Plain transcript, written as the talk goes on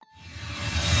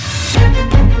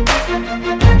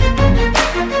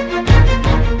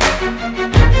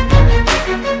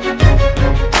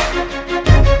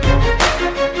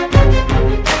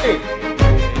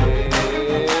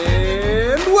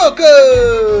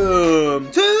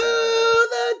Welcome to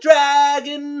the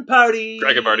Dragon Party.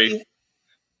 Dragon Party.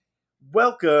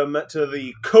 Welcome to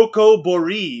the Coco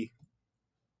Bori.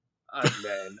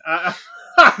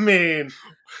 I mean,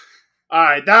 all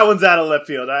right, that one's out of left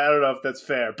field. I don't know if that's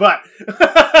fair, but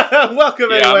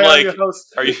welcome anyway. I'm your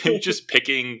host. Are you just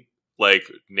picking like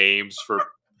names for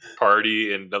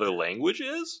party in other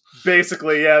languages?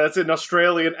 Basically, yeah, that's an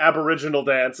Australian Aboriginal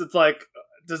dance. It's like,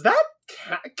 does that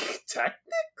technically?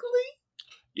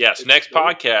 Yes, next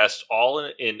podcast, all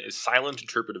in a silent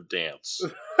interpretive dance.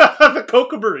 The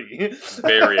Kokaburi.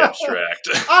 Very abstract.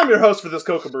 I'm your host for this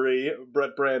Kokaburi,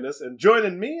 Brett Brandis, and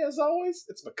joining me, as always,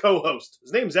 it's my co-host.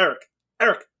 His name's Eric.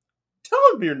 Eric, tell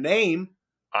him your name.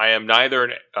 I am neither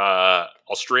an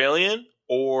Australian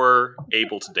or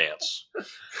able to dance.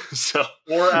 So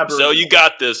you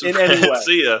got this. In any way.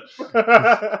 See ya.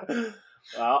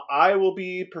 I will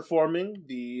be performing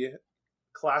the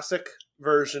classic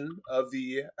version of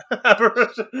the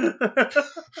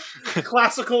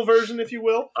classical version, if you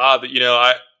will.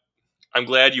 I'm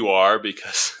glad you are,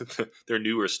 because they're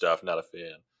newer stuff. Not a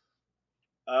fan.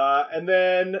 And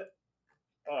then,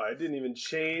 I didn't even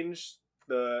change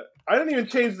the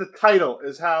title.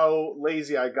 Is how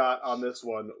lazy I got on this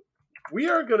one. We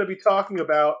are going to be talking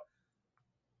about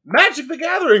Magic the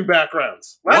Gathering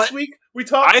backgrounds. Last week we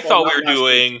talked. I thought we were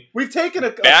doing. We've taken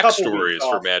a backstories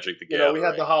for Magic the Gathering. We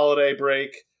had the holiday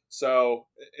break, so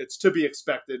it's to be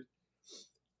expected.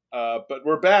 But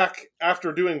we're back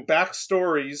after doing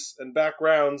backstories and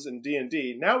backgrounds in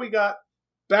D&D. Now we got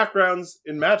backgrounds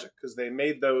in Magic because they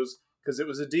made those because it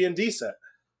was a D&D set,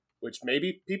 which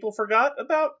maybe people forgot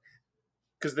about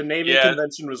because the naming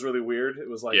convention was really weird. It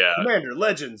was like Commander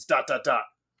Legends ...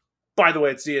 By the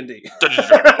way, it's D&D. Dungeons &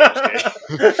 Dragons.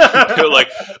 They're like,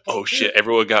 oh shit,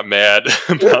 everyone got mad.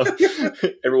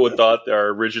 Everyone thought our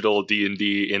original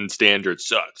D&D in standard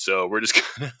sucked, so we're just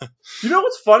gonna... You know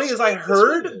what's funny is I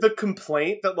heard the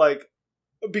complaint that, like,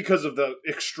 because of the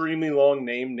extremely long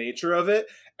name nature of it,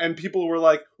 and people were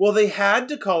like, well, they had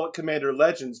to call it Commander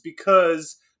Legends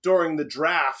because during the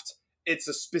draft, it's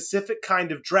a specific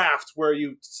kind of draft where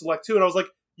you select two, and I was like,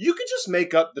 you could just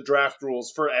make up the draft rules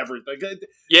for everything.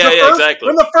 Exactly.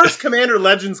 When the first Commander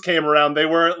Legends came around, they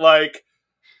weren't like,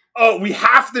 oh, we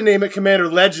have to name it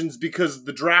Commander Legends because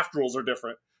the draft rules are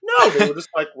different. No, they were just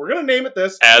like, we're going to name it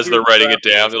this. As they're writing it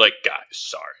down, they're like, guys,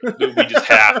 sorry. We just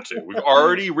have to. We've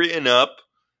already written up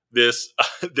this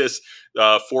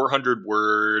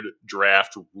 400-word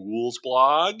draft rules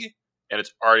blog, and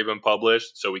it's already been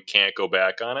published, so we can't go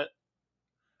back on it.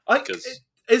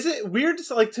 Is it weird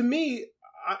to me...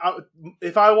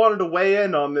 if I wanted to weigh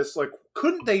in on this, like,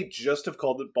 couldn't they just have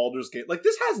called it Baldur's Gate? Like,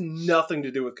 this has nothing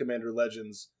to do with Commander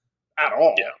Legends at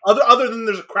all. Yeah. Other than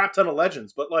there's a crap ton of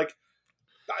legends, but like,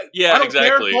 I don't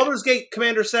care. Baldur's Gate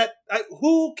Commander set.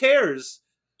 Who cares?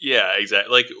 Yeah,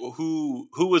 exactly. Like, who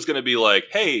was going to be like,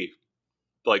 hey,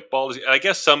 like Baldur's Gate? I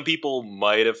guess some people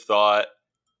might have thought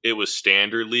it was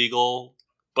standard legal,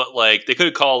 but like they could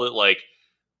have called it like,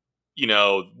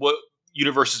 what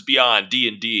Universes Beyond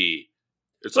D&D.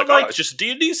 It's like, it's just a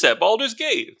D&D set, Baldur's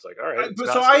Gate. It's like, all right.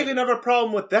 So I even have a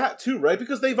problem with that, too, right?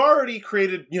 Because they've already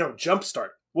created, Jumpstart.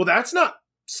 Well, that's not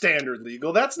standard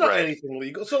legal. That's not anything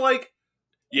legal. So, like,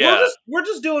 we're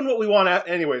just doing what we want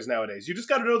anyways nowadays. You just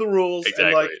got to know the rules. Exactly.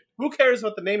 And, like, who cares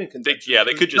about the naming convention?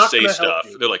 They could just say stuff.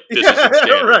 They're like, this is in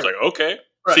standard. Right. It's like, okay.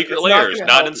 Right. Secret Layers,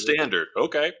 not in standard.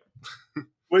 Okay.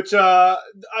 Which,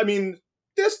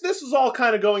 this is all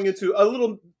kind of going into a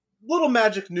little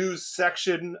Magic news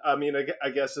section. I mean, I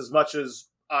guess as much as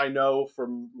I know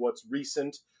from what's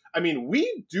recent,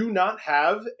 we do not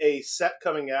have a set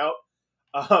coming out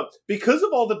because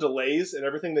of all the delays and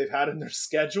everything they've had in their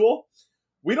schedule.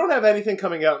 We don't have anything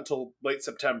coming out until late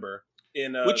September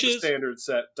in the standard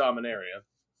set Dominaria.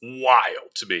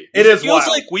 Wild to me. It feels wild.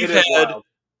 Like we've had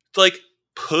like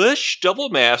push Double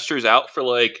Masters out for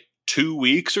like 2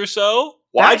 weeks or so.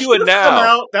 Why do it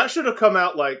now? That should have come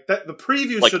out like that. The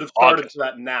preview should have started to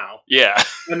that now. Yeah,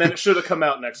 and then it should have come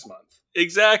out next month.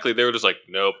 Exactly. They were just like,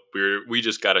 nope. We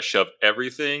just got to shove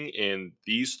everything in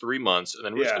these 3 months, and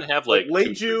then we're just gonna have like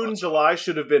late June, July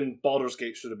should have been Baldur's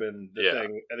Gate should have been the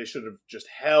thing, and they should have just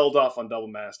held off on Double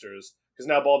Masters because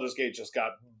now Baldur's Gate just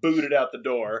got booted out the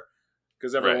door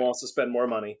because everyone wants to spend more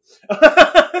money.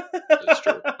 That's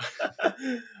true.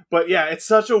 But yeah, it's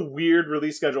such a weird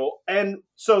release schedule. And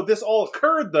so this all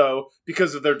occurred, though,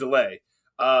 because of their delay.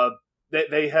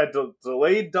 They had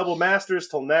delayed Double Masters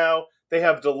till now. they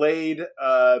have delayed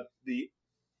the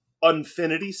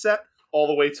Unfinity set all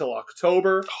the way till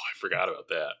October. Oh, I forgot about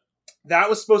that. That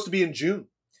was supposed to be in June.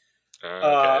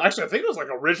 Okay. Actually, I think it was like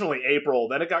originally April.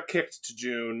 Then it got kicked to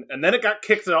June, and then it got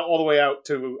kicked all the way out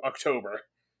to October.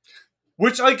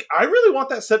 Which, like, I really want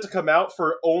that set to come out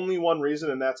for only one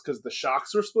reason, and that's because the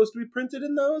shocks were supposed to be printed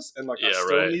in those, and like I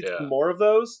still need some more of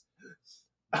those.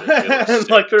 And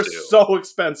like they're so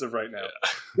expensive right now.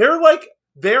 Yeah.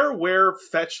 They're where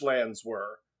fetch lands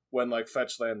were when like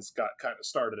fetch lands got kind of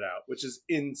started out, which is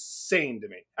insane to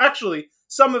me. Actually,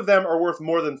 some of them are worth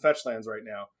more than fetch lands right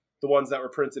now. The ones that were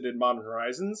printed in Modern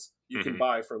Horizons, you can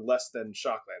buy for less than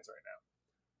Shocklands right now.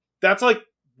 That's like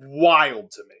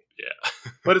wild to me.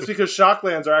 Yeah. But it's because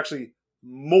Shocklands are actually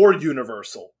more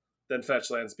universal than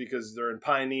Fetchlands because they're in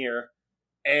Pioneer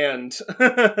and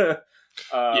yeah,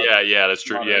 that's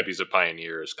true. Modern. Yeah, because the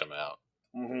Pioneer has come out.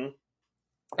 Mm-hmm.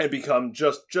 And become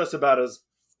just about as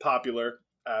popular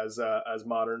as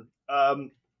Modern.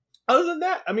 Other than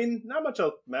that, I mean, not much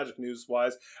else Magic news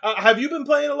wise. Have you been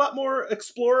playing a lot more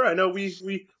Explorer? I know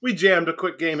we jammed a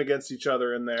quick game against each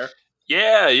other in there.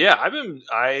 Yeah. I've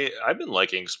been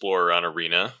liking Explorer on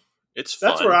Arena. It's fun.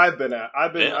 That's where I've been at.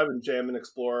 I've been jamming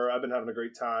Explorer. I've been having a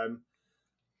great time.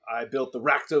 I built the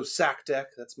Rakdos Sack deck.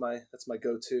 That's my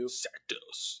go-to.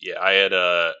 Rakdos. Yeah,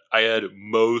 I had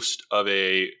most of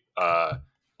a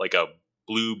like a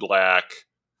blue-black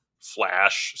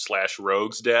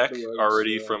Flash/Rogues deck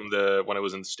already from when I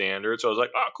was in Standard. So I was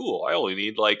like, oh, cool. I only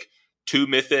need like 2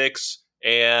 Mythics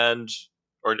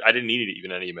or I didn't need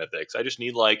even any Mythics. I just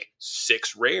need like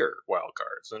 6 rare wild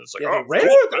cards. And it's like, rare,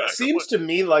 cool, that seems to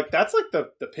me like that's like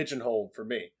the pigeonhole for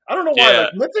me. I don't know why.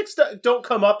 Like, Mythics don't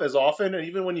come up as often, and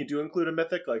even when you do include a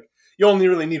Mythic, like you only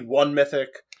really need 1 Mythic.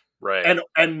 Right.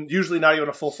 And usually not even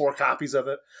a full 4 copies of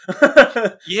it.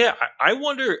 Yeah, I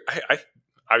wonder, I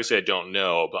obviously I don't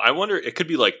know, but I wonder, it could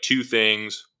be like 2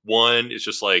 things. One is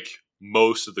just like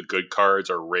most of the good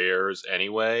cards are rares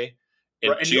anyway.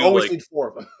 And, and you always need 4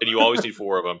 of them. And you always need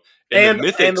 4 of them. And the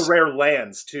Mythics, and the rare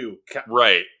lands, too.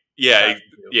 Right. Yeah.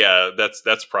 Yeah,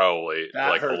 that's probably that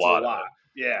like a lot of it.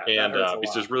 Yeah. And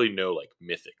because there's really no like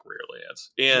Mythic rare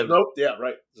lands. And yeah,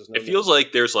 right. It feels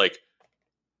like there's like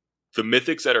the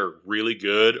Mythics that are really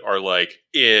good are like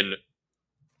in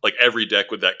like every deck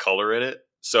with that color in it.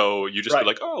 So you just be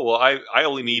like, oh, well, I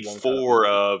only need 4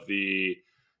 of the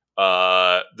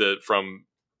from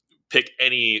pick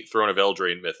any Throne of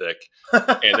Eldraine Mythic,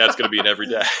 and that's going to be in every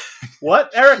deck.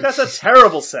 What? Eric, that's a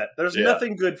terrible set. There's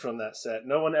nothing good from that set.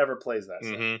 No one ever plays that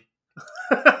set. Mm-hmm.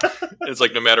 It's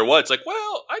like, no matter what, it's like,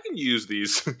 well, I can use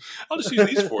these. I'll just use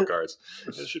these 4 cards.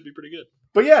 It should be pretty good.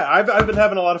 But yeah, I've been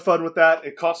having a lot of fun with that.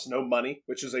 It costs no money,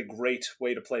 which is a great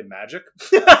way to play Magic.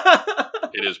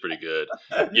 It is pretty good.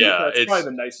 Yeah, it's probably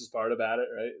the nicest part about it,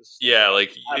 right?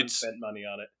 Like I haven't spent money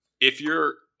on it. If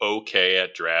you're okay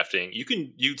at drafting,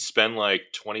 you'd spend like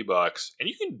 $20 and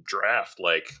you can draft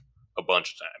like a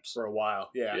bunch of times for a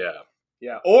while.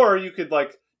 Yeah. Or you could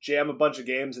like jam a bunch of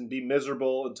games and be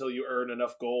miserable until you earn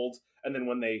enough gold, and then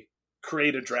when they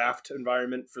create a draft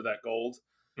environment for that gold,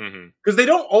 because they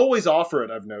don't always offer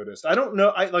it. I've noticed. I don't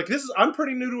know. I'm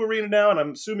pretty new to Arena now, and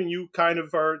I'm assuming you kind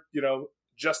of are.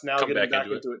 Just now getting back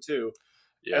into it too.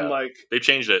 Yeah, and like they've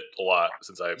changed it a lot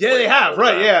since I've they have,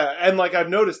 right? Yeah, and like I've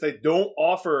noticed they don't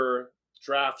offer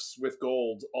drafts with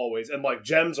gold always, and like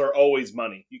gems are always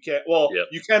money. You can't. Well,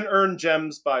 you can earn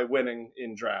gems by winning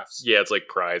in drafts. Yeah, it's like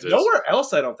prizes. Nowhere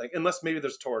else, I don't think, unless maybe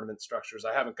there's tournament structures.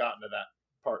 I haven't gotten to that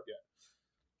part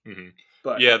yet. Mm-hmm.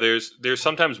 But yeah, there's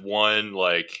sometimes one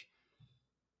like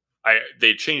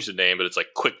they changed the name, but it's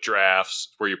like quick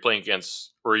drafts where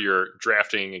you're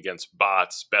drafting against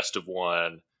bots, best of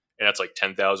 1. And that's like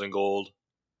 10,000 gold.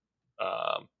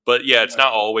 But yeah, it's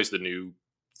not always the new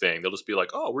thing. They'll just be like,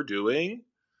 oh, we're doing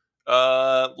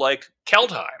like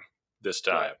Kaldheim this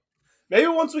time. Right. Maybe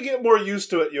once we get more used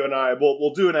to it, you and I,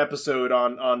 we'll do an episode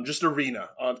on just Arena,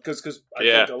 because I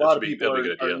think a lot of people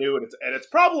are new, and it's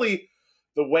probably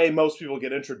the way most people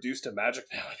get introduced to Magic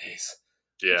nowadays.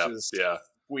 Yeah,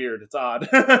 weird. It's odd.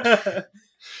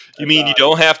 You mean you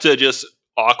don't have to just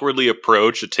awkwardly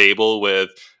approach a table with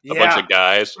a bunch of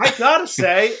guys? I gotta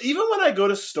say, even when I go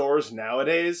to stores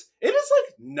nowadays, it is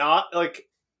like not like,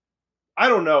 I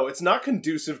don't know, it's not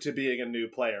conducive to being a new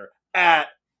player at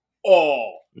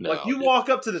all. No, like you walk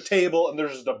up to the table and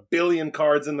there's just a billion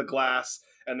cards in the glass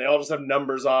and they all just have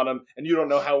numbers on them, and you don't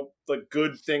know how like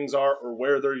good things are or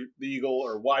where they're legal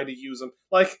or why to use them.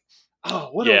 Like, oh,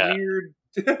 what a weird.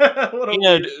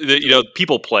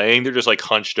 People playing, they're just like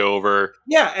hunched over.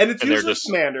 Yeah, and it's usually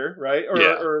Commander, right?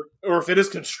 Or if it is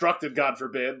constructed, God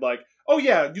forbid, like, oh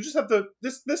yeah, you just have to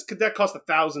this deck costs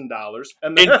 $1,000,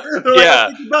 and then they're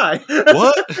yeah. like, "Bye."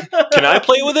 What? Can I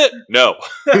play with it? No,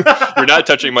 you're not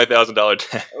touching my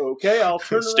 $1,000 deck. Okay, I'll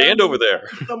turn Stand around over there.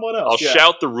 someone else. I'll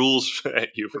shout the rules at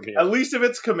you from here. At least if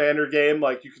it's Commander game,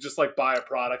 like you could just like buy a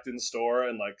product in store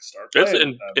and like start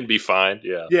playing and be fine.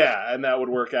 Yeah, yeah, and that would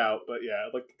work out. But yeah,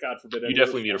 like God forbid, you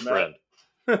definitely need a friend.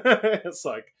 It's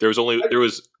like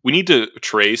we need to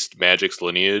trace Magic's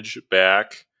lineage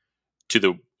back to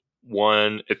the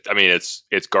one.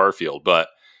 It's Garfield, but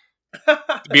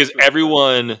because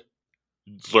everyone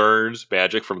learns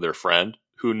Magic from their friend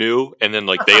who knew, and then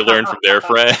like they learn from their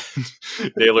friend,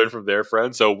 they learn from their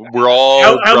friend. So we're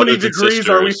all how many degrees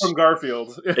are we from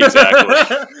Garfield?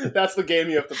 Exactly. That's the game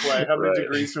you have to play. How many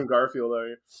degrees from Garfield are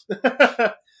you?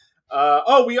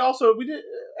 We did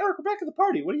Eric. We're back at the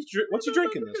party. What's you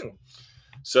drinking this one?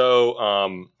 So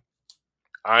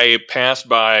I passed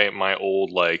by my old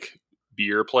like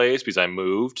beer place because I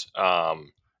moved. And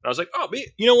I was like, oh,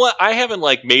 you know what? I haven't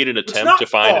like made an attempt to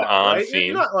find an on right?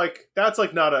 theme. Not like that's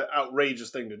like not an outrageous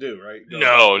thing to do, right?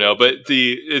 No, but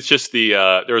it's just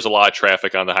there was a lot of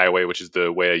traffic on the highway, which is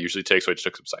the way I usually take, so I just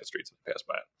took some side streets and passed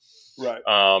by it. Right.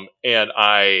 And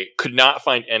I could not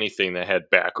find anything that had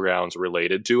backgrounds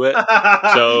related to it.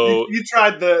 So you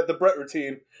tried the Brett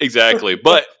routine. Exactly.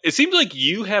 But it seems like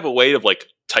you have a way of like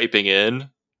typing in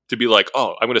to be like,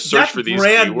 oh, I'm going to search for these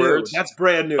keywords. That's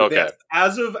brand new. Okay.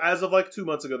 As of like 2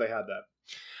 months ago, they had that.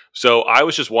 So I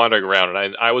was just wandering around,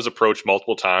 and I was approached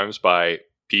multiple times by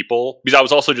people because I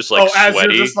was also just like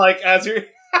sweaty.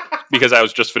 Because I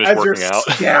was just finished working out.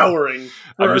 Scouring.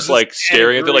 I'm just like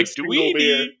staring at them like, do we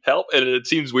need help? And it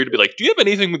seems weird to be like, do you have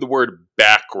anything with the word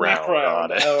background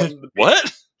on it?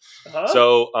 What? Huh?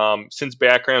 So since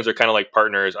backgrounds are kind of like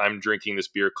partners, I'm drinking this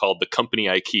beer called The Company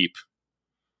I Keep.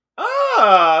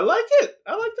 Ah, I like it.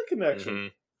 I like the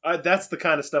connection. Mm-hmm. That's the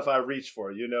kind of stuff I reach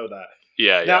for. You know that.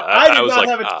 Yeah, now, yeah. I did not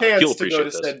have a chance to go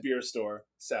to said beer store.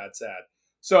 Sad.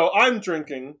 So I'm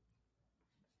drinking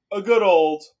a good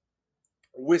old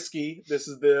whiskey. This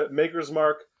is the Maker's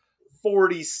Mark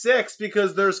 46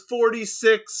 because there's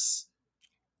 46.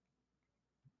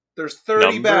 There's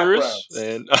 30 backgrounds.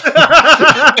 And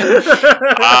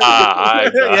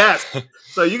yes.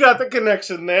 So you got the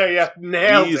connection there. Yeah,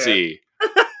 nailed it. Easy.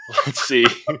 Let's see.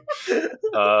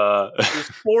 There's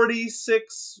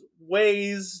 46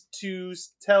 ways to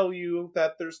tell you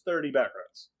that there's 30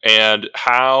 backgrounds. And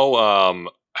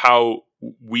how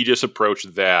we just approach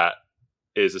that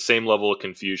is the same level of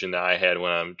confusion that I had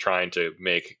when I'm trying to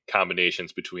make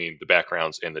combinations between the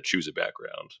backgrounds and the choose a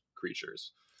background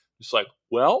creatures. It's like,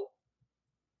 well,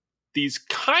 these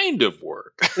kind of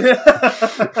work.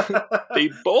 They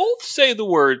both say the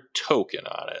word token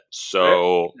on it.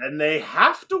 So and they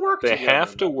have to work together. They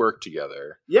have to work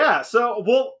together. Yeah,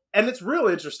 and it's real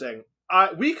interesting.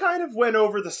 We kind of went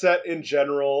over the set in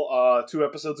general 2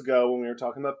 episodes ago when we were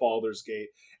talking about Baldur's Gate.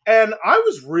 And I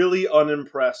was really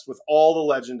unimpressed with all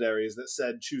the legendaries that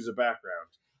said choose a background.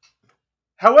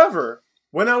 However,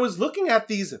 when I was looking at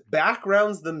these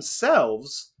backgrounds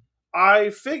themselves,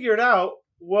 I figured out,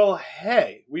 well,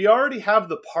 hey, we already have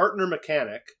the partner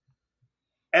mechanic,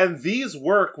 and these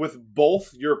work with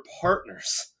both your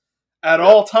partners at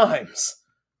all times,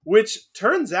 which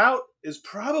turns out is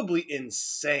probably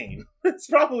insane. It's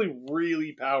probably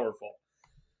really powerful.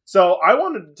 So I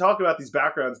wanted to talk about these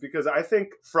backgrounds because I think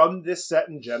from this set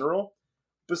in general,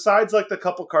 besides like the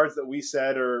couple cards that we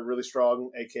said are really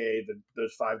strong, aka the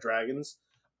 5 dragons,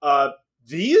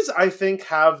 these I think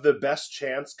have the best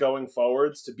chance going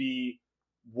forwards to be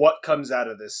what comes out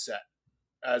of this set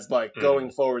as like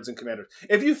going forwards in Commander.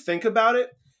 If you think about it,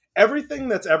 everything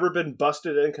that's ever been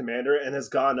busted in Commander and has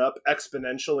gone up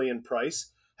exponentially in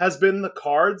price has been the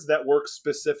cards that work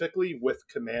specifically with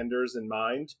commanders in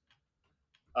mind.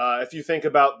 If you think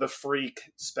about the free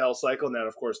spell cycle, now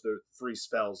of course there are free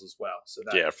spells as well. So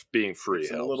that being free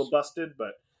helps. A little busted,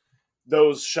 but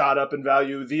those shot up in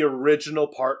value. The original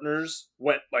partners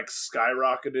went like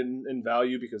skyrocketed in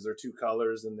value because they're 2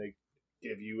 colors and they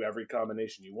give you every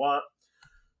combination you want.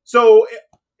 So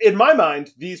in my mind,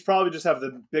 these probably just have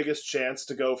the biggest chance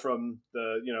to go from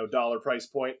the dollar price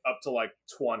point up to like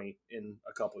 20 in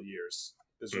a couple years.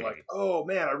 Because you're like, oh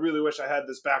man, I really wish I had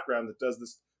this background that does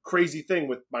this crazy thing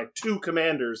with my 2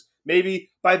 commanders.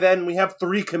 Maybe by then we have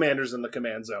 3 commanders in the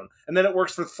command zone, and then it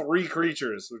works for 3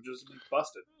 creatures, which is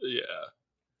busted. Yeah.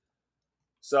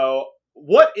 So,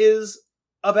 what is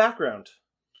a background?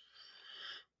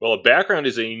 Well, a background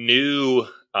is a new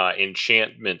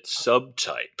enchantment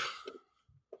subtype.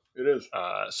 It is.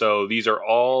 So these are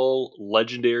all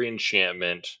legendary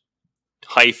enchantment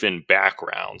 -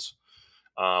 backgrounds.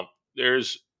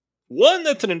 There's one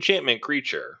that's an enchantment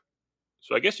creature.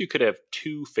 So I guess you could have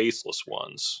 2 faceless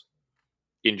ones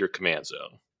in your command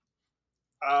zone.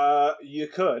 You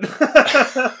could.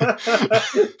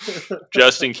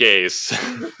 Just in case.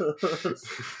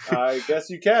 I guess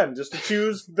you can, just to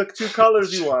choose the 2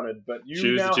 colors you wanted. But you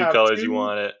choose now the 2 have colors 2 you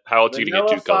wanted. How else are you going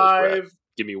to get 2 colors, Brad?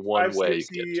 Give me one way you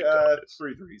get 2 colors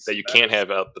 3 threes. that you can't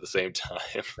have up at the same time.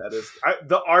 That is,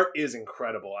 the art is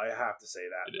incredible. I have to say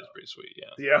that. It is pretty sweet,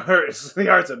 yeah. The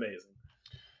art's amazing.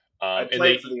 I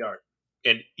played for the art.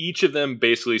 And each of them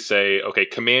basically say, okay,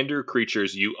 commander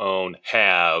creatures you own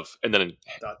have, and then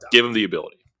give them the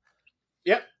ability.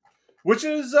 Yep. Which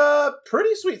is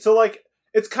pretty sweet. So, like,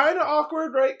 it's kind of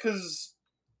awkward, right? Because,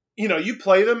 you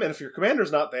play them, and if your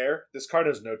commander's not there, this card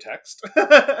has no text.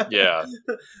 Yeah.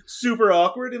 Super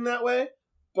awkward in that way.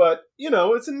 But,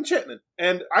 it's an enchantment.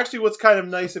 And actually what's kind of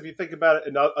nice, if you think about it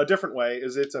in a different way,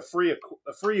 is it's a free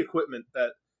equipment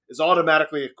that is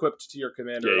automatically equipped to your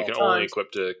commander. Yeah, you can only equip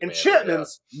to commander.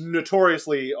 Enchantments,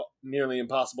 notoriously nearly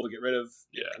impossible to get rid of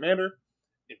your commander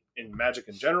in Magic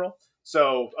in general.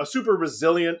 So a super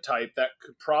resilient type that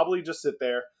could probably just sit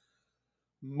there.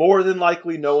 More than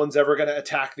likely, no one's ever going to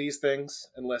attack these things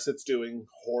unless it's doing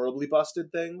horribly busted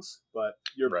things. But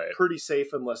you're pretty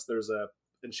safe unless there's a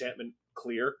enchantment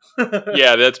clear.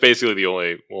 Yeah, that's basically the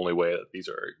only way that these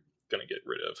are going to get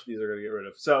rid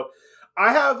of. So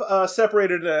I have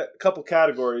separated a couple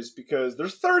categories because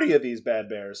there's 30 of these bad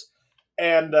bears,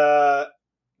 and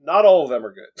not all of them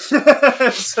are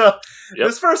good. So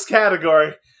This first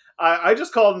category, I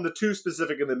just called them the 2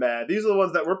 specific and the mad. These are the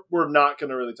ones that we're not going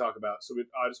to really talk about, so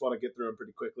I just want to get through them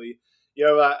pretty quickly.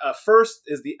 First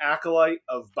is the Acolyte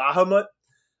of Bahamut.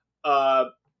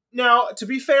 Now, to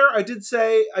be fair, I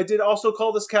did also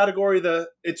call this category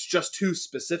it's just 2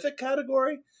 specific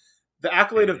category. The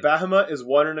Acolyte of Bahamut is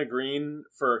 1 and a green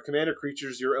for commander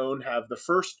creatures your own have the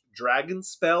first dragon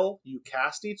spell you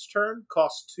cast each turn,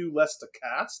 costs 2 less to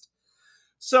cast.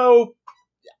 So,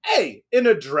 hey, in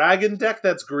a dragon deck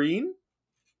that's green,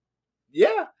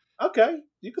 yeah, okay,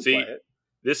 you can play it.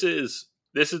 This is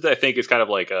I think is kind of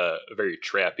like a very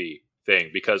trappy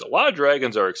thing because a lot of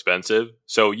dragons are expensive.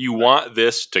 So you want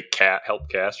this to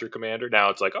help cast your commander. Now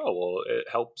it's like, oh well, it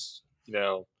helps.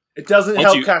 It doesn't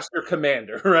help cast your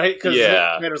commander, right? Because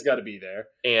the commander's got to be there.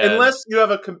 Unless you have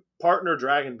a partner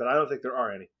dragon, but I don't think there are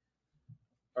any.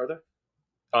 Are there?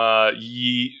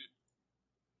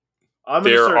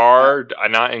 There are,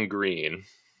 not in green.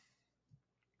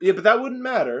 Yeah, but that wouldn't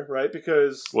matter, right?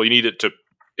 Because... Well, you need it to...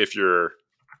 If you're...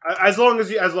 As long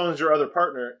as your other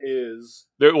partner is...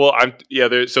 There, well,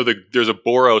 there's a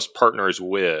Boros partners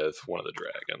with one of the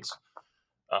dragons.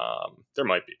 There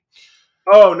might be.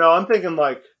 Oh, no, I'm thinking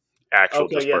like... Actual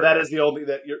that is the only...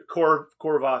 that your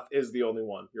Korvoth is the only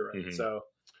one. You're right. Mm-hmm. So,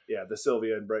 yeah, the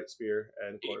Sylvia and Bright Spear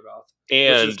and Korvoth.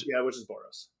 Which is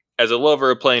Boros. As a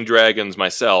lover of playing dragons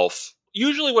myself,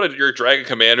 usually when your dragon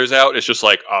commander's out, it's just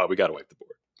like, oh, we got to wipe the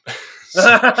board.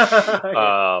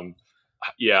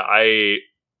 I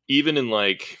even in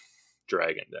like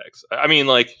dragon decks, I mean,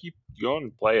 like you go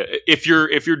and play it. If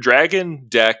your dragon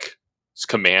deck's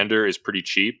commander is pretty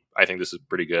cheap, I think this is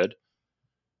pretty good.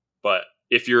 But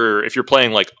if you're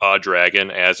playing like a dragon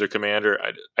as their commander,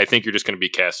 I think you're just going to be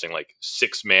casting like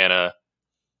 6 mana,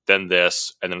 then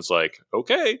this, and then it's like,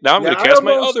 okay, now I'm going to cast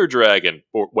my other dragon.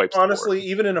 Honestly,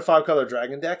 even in a 5-color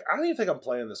dragon deck, I don't even think I'm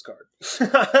playing this card.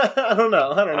 I don't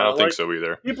know. I don't think so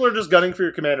either. People are just gunning for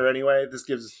your commander anyway. This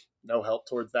gives no help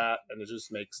towards that, and it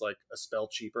just makes like a spell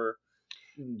cheaper.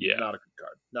 Yeah, not a good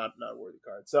card. Not a worthy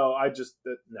card. So I just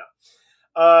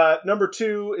no. Number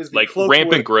 2 is like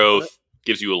Rampant Growth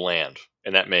gives you a land,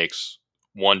 and that makes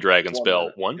 1 dragon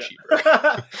spell 1 cheaper.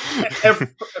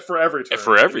 For every turn.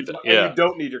 For everything, and you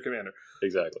don't need your commander.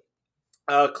 Exactly.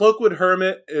 Cloakwood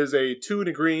Hermit is a 2 and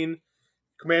a green.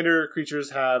 Commander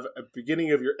creatures have a beginning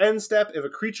of your end step. If a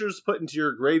creature is put into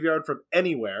your graveyard from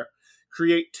anywhere,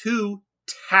 create 2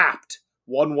 tapped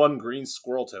 1/1 green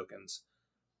squirrel tokens.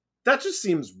 That just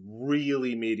seems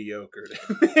really mediocre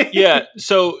to me. Yeah,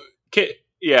 so...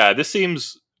 this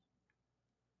seems...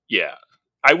 Yeah.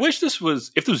 I wish if this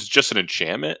was just an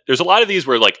enchantment. There's a lot of these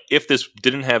where, like, if this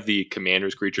didn't have the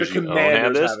commander's creatures you own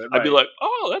have this, I'd be like,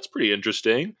 oh, that's pretty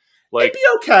interesting. Like, it'd be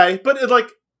okay, but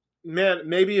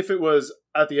maybe if it was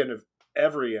at the end of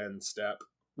every end step.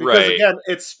 Because, again,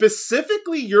 it's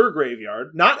specifically your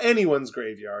graveyard, not anyone's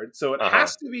graveyard, so it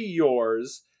has to be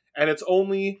yours, and it's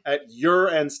only at your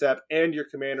end step, and your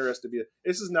commander has to be...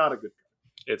 This is not a good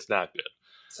card. It's not good.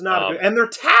 It's not good. And they're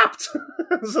tapped.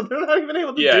 So they're not even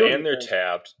able to do anything. Yeah, and they're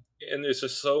tapped. And it's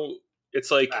just so... It's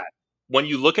like, when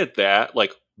you look at that,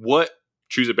 like, what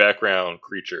choose a background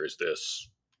creature is this?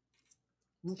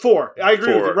 4. I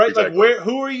agree with you, 4, right? exactly. Like,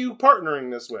 who are you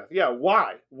partnering this with? Yeah,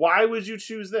 why? Why would you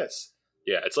choose this?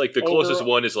 Yeah, it's like the closest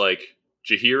one is like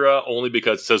Jaheira, only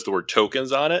because it says the word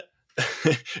tokens on it.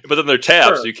 But then they're taps,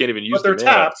 Sure. so you can't even use But they're the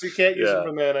mana. taps. You can't use them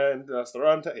for mana, and that's their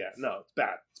own. Yeah, no, it's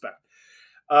bad. It's bad.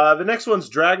 The next one's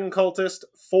Dragon Cultist,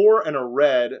 4 and a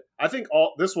red. I think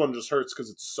this one just hurts because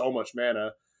it's so much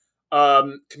mana.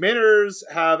 Commanders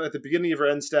have at the beginning of your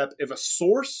end step, if a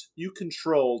source you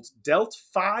controlled dealt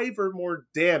 5 or more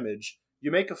damage,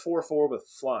 you make a 4/4 with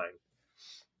flying.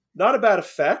 Not a bad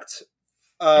effect.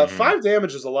 5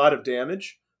 damage is a lot of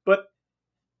damage, but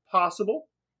possible.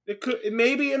 It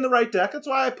may be in the right deck. That's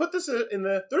why I put this in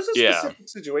the. There's a specific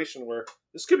situation where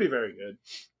this could be very good.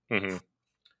 Mm-hmm.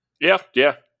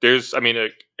 Yeah. There's, I mean,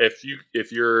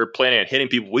 if you're planning on hitting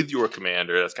people with your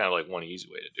commander, that's kind of like one easy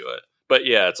way to do it. But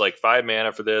yeah, it's like 5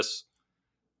 mana for this.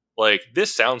 Like,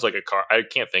 this sounds like a card. I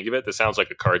can't think of it. This sounds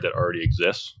like a card that already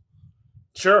exists.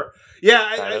 Sure.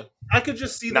 Yeah, I could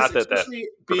just see this, especially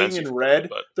being in red.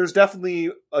 But there's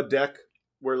definitely a deck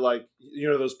where, like,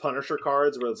 those Punisher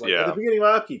cards where it's like, at the beginning of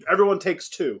my upkeep, everyone takes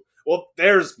 2. Well,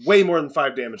 there's way more than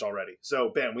 5 damage already. So,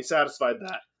 bam, we satified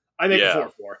that. I make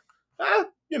a 4/4.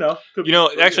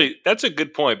 Actually, that's a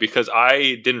good point, because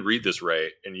I didn't read this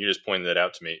right, and you just pointed that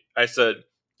out to me. I said,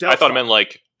 I thought it meant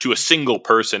like to a single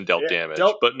person dealt damage,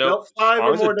 but no, dealt 5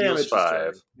 or more damage.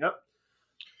 5. Yep.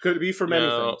 Could be from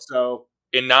anything. So,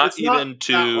 and not even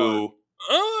to,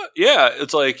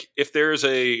 it's like if there's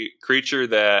a creature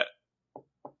that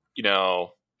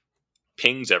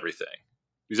pings everything.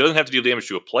 He doesn't have to deal damage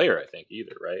to a player, I think,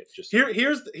 either, right? Just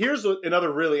here's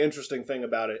another really interesting thing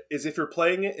about it is if you're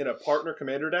playing it in a partner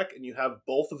commander deck and you have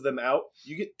both of them out,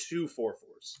 you get 2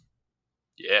 4/4s.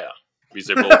 Yeah, because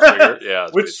they're both trigger. Yeah,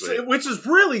 which is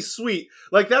really sweet.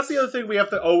 Like, that's the other thing we have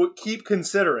to keep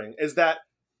considering is that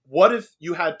what if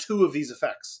you had 2 of these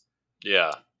effects?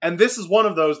 Yeah, and this is one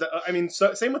of those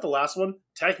that same with the last one.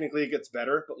 Technically, it gets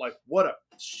better, but like, what a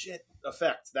shit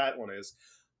effect that one is.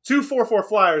 2 4/4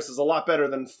 flyers is a lot better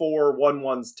than 4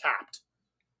 1/1s tapped.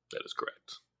 That is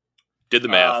correct. Did the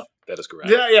math. That is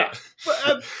correct. Yeah.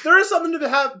 But, there is something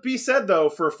to be said, though,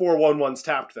 for 4 1/1s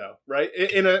tapped, though, right?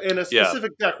 In a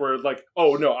specific deck where, like,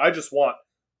 oh, no, I just want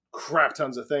crap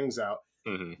tons of things out.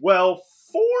 Mm-hmm. Well,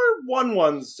 4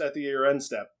 1/1s at the year end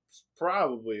step is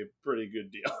probably a pretty good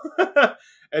deal.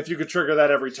 If you could trigger that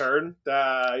every turn,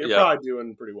 you're probably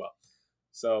doing pretty well.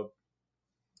 So,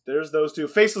 there's those 2.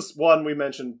 Faceless 1, we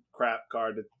mentioned, crap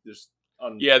card. This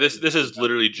is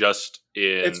literally just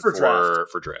it's for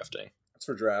drafting. It's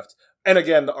for draft. And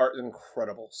again, the art is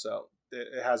incredible, so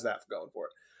it has that going for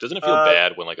it. Doesn't it feel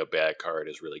bad when, like, a bad card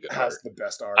is really good? It has the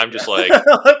best art. I'm just like...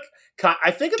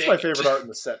 I think it's my favorite art in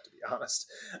the set, to be honest.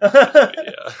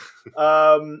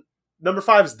 Yeah. Number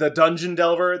 5 is the Dungeon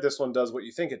Delver. This one does what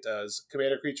you think it does.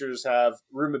 Commander creatures have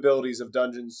room abilities of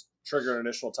dungeons, trigger an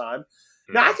additional time.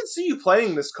 Now, I can see you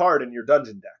playing this card in your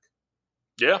dungeon deck.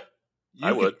 Yeah,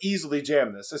 I would easily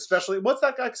jam this, especially, what's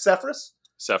that guy, Sephiroth?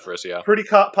 Sephiroth, yeah. Pretty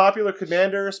popular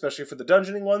commander, especially for the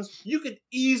dungeoning ones. You could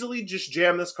easily just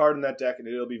jam this card in that deck, and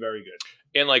it'll be very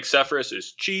good. And, like, Sephiroth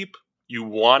is cheap. You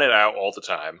want it out all the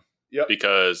time. Yep.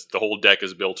 Because the whole deck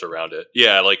is built around it.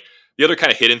 Yeah, like, the other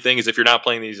kind of hidden thing is if you're not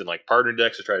playing these in, like, partner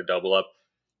decks to try to double up,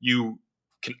 you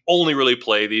can only really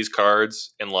play these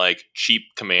cards in, like, cheap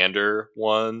commander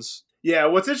ones. Yeah,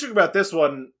 what's interesting about this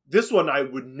one I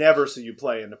would never see you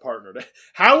play in a partner deck.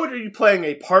 How are you playing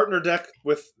a partner deck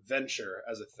with Venture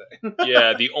as a thing?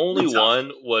 Yeah, the only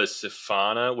one was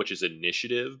Sifana, which is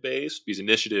initiative based, because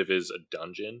initiative is a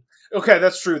dungeon. Okay,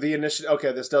 that's true. The initiative.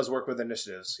 Okay, this does work with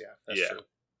initiatives. Yeah, that's true.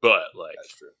 But, like,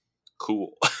 that's true.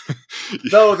 Cool.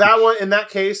 Though that one, in that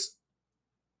case,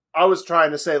 I was trying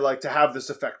to say, like, to have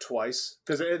this effect twice,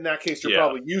 because in that case you're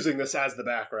probably using this as the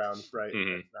background, right?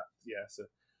 Mm-hmm. So.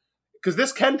 Because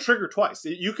this can trigger twice.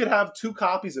 You could have 2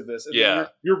 copies of this, and then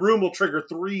your room will trigger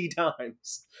 3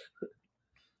 times.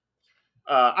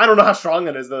 I don't know how strong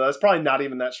it is, though. That's probably not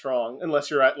even that strong,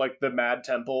 unless you're at, like, the Mad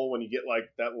Temple when you get,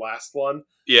 like, that last one.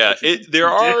 Yeah,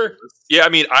 I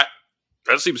mean,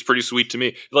 that seems pretty sweet to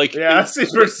me. Like, it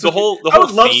seems pretty sweet. The whole I would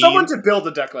love someone to build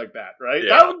a deck like that, right?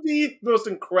 Yeah. That would be the most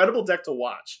incredible deck to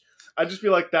watch. I'd just be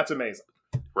like, that's amazing.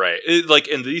 Right. Like,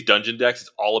 in these dungeon decks,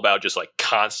 it's all about just, like,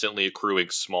 constantly accruing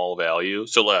small value.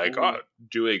 So, like,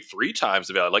 doing 3 times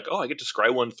the value. Like, I get to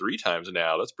scry 1 3 times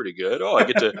now. That's pretty good. I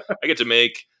get to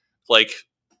make, like,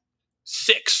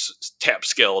 6 tap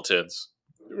skeletons.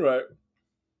 Right.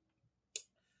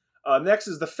 Next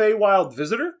is the Feywild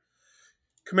Visitor.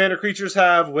 Commander creatures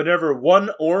have whenever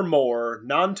 1 or more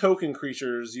non-token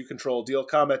creatures you control deal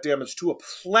combat damage to a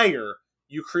player,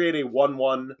 you create a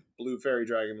 1/1 blue fairy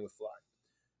dragon with fly.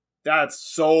 that's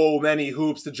so many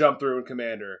hoops to jump through in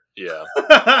Commander. Yeah.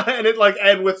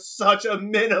 and with such a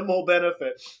minimal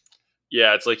benefit.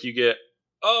 Yeah, it's like you get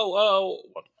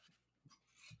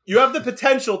you have the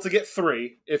potential to get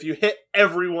 3 if you hit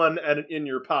everyone in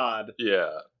your pod. Yeah.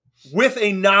 With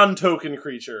a non-token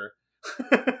creature.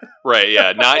 Right,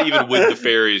 yeah. Not even with the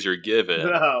fairies you're given.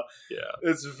 No. Yeah.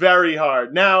 It's very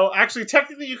hard. Now, actually,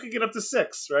 technically you could get up to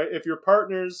 6, right? If your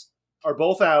partners are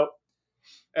both out.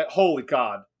 Holy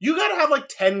God. You gotta have like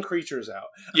 10 creatures out.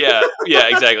 Yeah,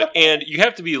 exactly. And you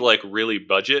have to be like really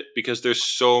budget because there's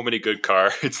so many good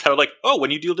cards that are like, oh,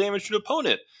 when you deal damage to an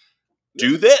opponent,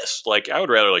 do this. Like, I would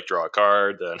rather like draw a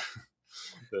card than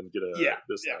get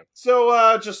this thing.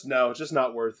 So just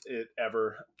not worth it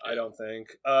ever, I don't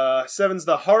think. 7's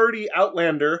the Hardy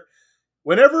Outlander.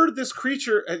 Whenever this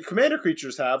creature, commander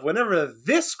creatures have, whenever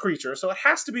this creature, so it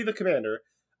has to be the commander,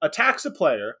 attacks a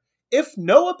player, if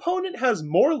no opponent has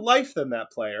more life than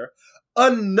that player,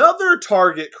 another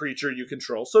target creature you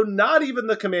control, so not even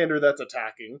the commander that's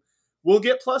attacking, will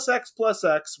get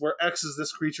 +X/+X, where X is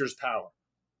this creature's power.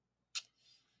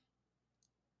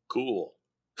 Cool.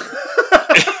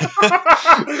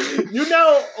 You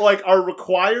now are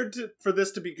required for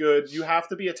this to be good. You have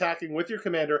to be attacking with your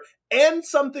commander and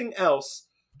something else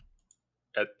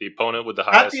at the opponent with the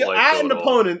highest life total. At an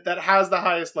opponent that has the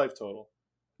highest life total.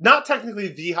 Not technically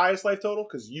the highest life total,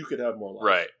 because you could have more life.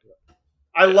 Right.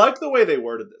 I like the way they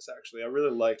worded this, actually. I really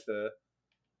like the...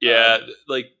 Yeah,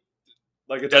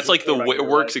 that's like the way it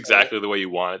works exactly the way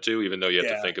you want it to, even though you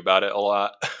have to think about it a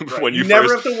lot. Right. When you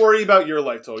never have to worry about your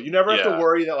life total. You never have to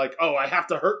worry that, I have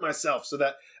to hurt myself so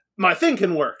that my thing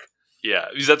can work. Yeah,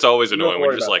 because that's always annoying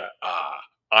when you're just like,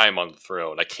 I'm on the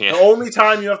throne. I can't. The only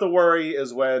time you have to worry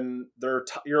is when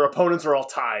your opponents are all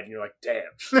tied, and you're like, damn,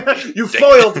 you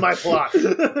foiled my plot.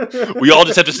 We all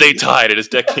just have to stay tied, and his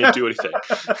deck can't do anything.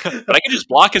 But I can just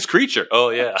block his creature. Oh,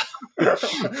 yeah.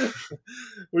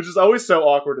 Which is always so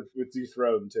awkward with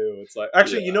Dethroned, too. It's like,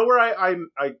 actually, you know where I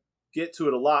get to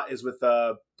it a lot is with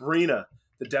Brina,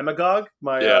 the Demagogue.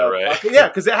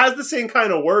 Because it has the same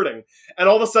kind of wording. And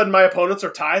all of a sudden, my opponents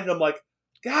are tied, and I'm like,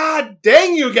 God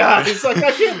dang you guys! I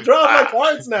can't draw my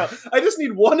cards now. I just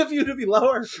need one of you to be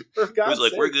lower. For God's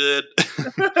sake. We're good.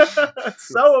 It's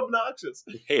so obnoxious.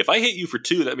 Hey, if I hit you for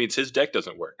 2, that means his deck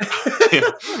doesn't work.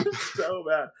 So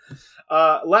bad.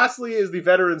 Lastly is the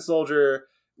Veteran Soldier.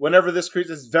 Whenever this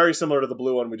creature is very similar to the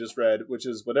blue one we just read, which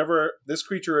is whenever this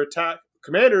creature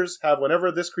commanders have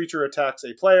whenever this creature attacks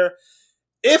a player,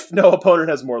 if no opponent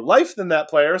has more life than that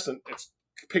player, so it's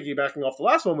piggybacking off the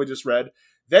last one we just read,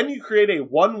 then you create a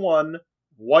 1/1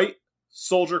 white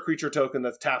soldier creature token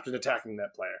that's tapped and attacking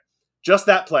that player. Just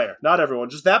that player, not everyone.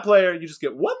 Just that player. You just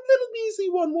get one little easy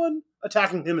 1/1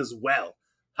 attacking him as well.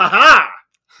 Ha ha!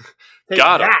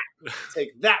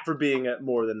 Take that for being at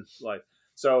more than life.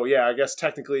 So yeah, I guess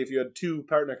technically, if you had 2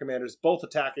 partner commanders both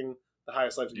attacking the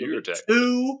highest life, you get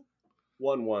 2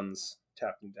 1/1s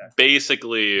tapped and decked.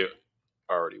 Basically,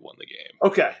 already won the game.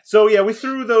 Okay, so yeah, we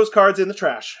threw those cards in the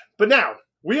trash, but now.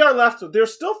 We are left.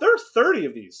 There's 30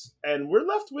 of these, and we're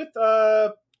left with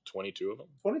 22 of them.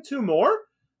 22 more.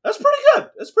 That's pretty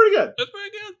good.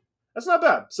 That's not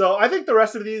bad. So I think the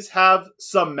rest of these have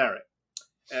some merit,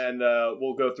 and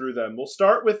we'll go through them. We'll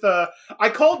start with. I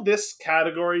called this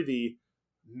category the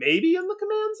maybe in the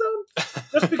command zone,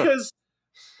 just because,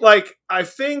 I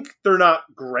think they're not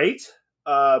great,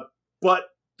 but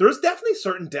there's definitely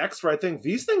certain decks where I think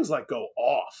these things go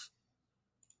off.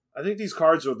 I think these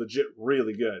cards are legit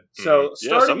really good. So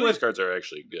some of these cards are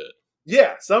actually good.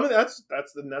 Yeah, some of that's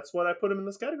what I put them in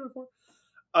this category for.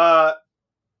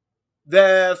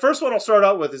 The first one I'll start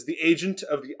out with is the Agent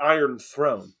of the Iron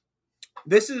Throne.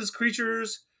 This is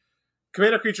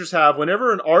commander creatures have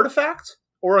whenever an artifact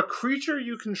or a creature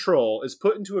you control is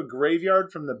put into a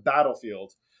graveyard from the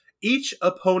battlefield, each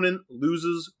opponent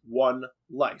loses 1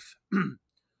 life.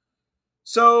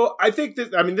 So I think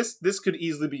that this could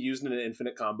easily be used in an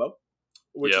infinite combo,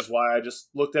 which is why I just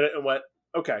looked at it and went,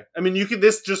 okay.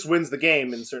 This just wins the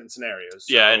game in certain scenarios.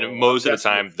 Yeah, so and most of the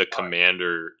time the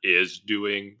commander is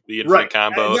doing the infinite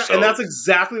combo. And that's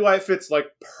exactly why it fits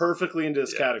perfectly into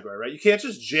this category, right? You can't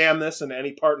just jam this into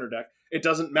any partner deck. It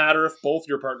doesn't matter if both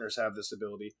your partners have this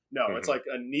ability. No, it's like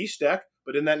a niche deck,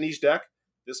 but in that niche deck,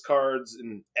 this card's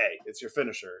an A. It's your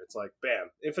finisher. It's like,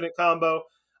 bam, infinite combo.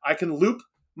 I can loop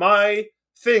my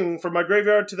thing from my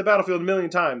graveyard to the battlefield 1 million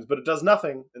times, but it does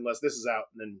nothing unless this is out,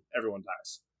 and then everyone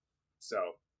dies. So,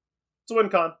 it's a win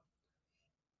con.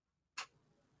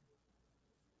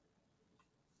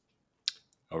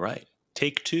 All right.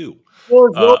 Take 2.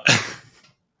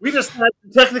 We just had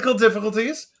technical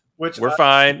difficulties, which we're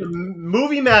fine.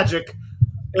 Movie magic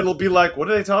it'll be like, what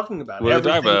are they talking about? What are they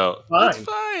talking about? Fine. It's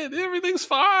fine. Everything's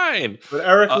fine. But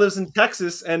Eric lives in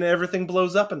Texas, and everything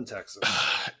blows up in Texas.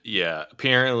 Yeah,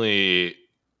 apparently,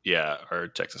 yeah, our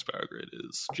Texas power grid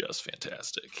is just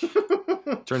fantastic.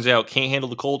 Turns out can't handle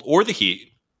the cold or the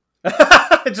heat.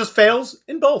 It just fails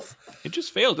in both. It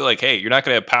just failed. They're like, hey, you're not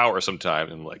going to have power sometime.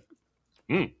 And I'm like,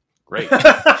 great.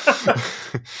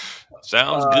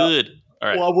 Sounds good. All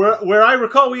right. Well, where I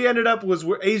recall we ended up was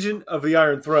we're Agent of the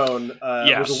Iron Throne.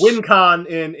 Yes. Was a win con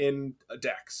in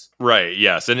Dex. Right,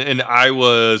 yes. And I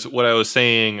was, what I was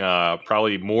saying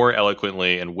probably more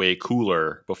eloquently and way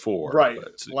cooler before. Right.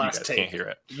 But you Last guys take. can't hear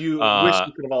it. You wish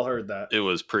you could have all heard that. It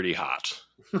was pretty hot.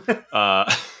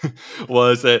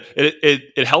 Was that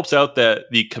it helps out that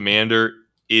the commander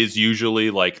is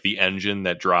usually like the engine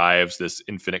that drives this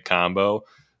infinite combo.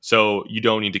 So you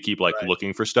don't need to keep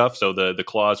looking for stuff. So the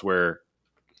clause where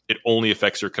it only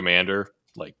affects your commander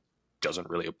doesn't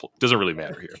really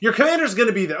matter here. Your commander's going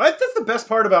to be there. That's the best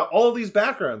part about all these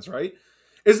backgrounds, right?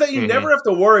 Is that you never have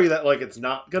to worry that it's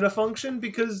not going to function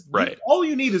because all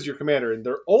you need is your commander, and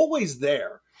they're always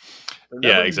there. They're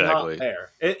never exactly. not there.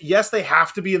 Yes, they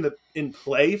have to be in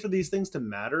play for these things to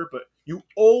matter, but you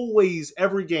always,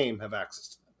 every game, have access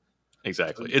to them.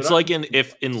 Exactly. So it's like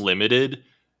in limited,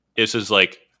 it's just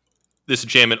like this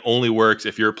enchantment only works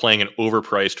if you're playing an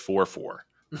overpriced 4/4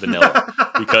 vanilla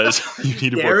because you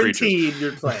need more creatures. Guaranteed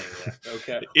you're playing that.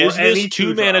 Okay. Is this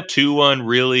 2-mana 2/1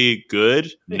 really good?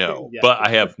 No, Yeah. but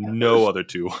I have no other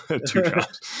two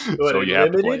drops, so you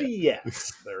have to play it.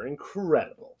 Yes, they're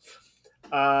incredible.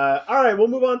 All right, we'll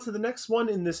move on to the next one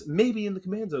in this, maybe in the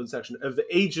command zone section of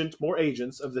the more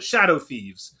agents of the Shadow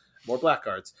Thieves, more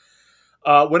blackguards.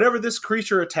 Whenever this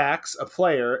creature attacks a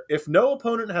player, if no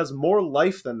opponent has more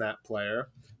life than that player,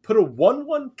 put a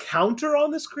 1/1 counter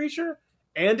on this creature,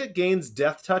 and it gains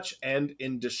Death Touch and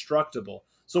Indestructible.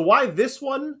 So why this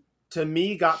one, to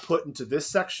me, got put into this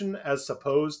section as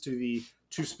opposed to the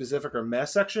too specific or meh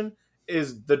section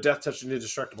is the Death Touch and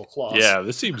Indestructible clause. Yeah,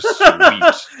 this seems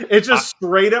sweet. It just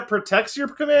straight up protects your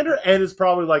commander and is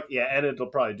probably and it'll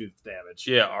probably do damage.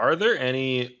 Yeah, are there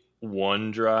any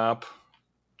 1-drop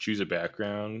choose a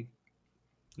background?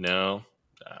 No.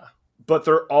 But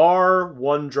there are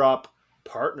 1-drop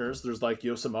partners. There's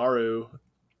Yoshimaru,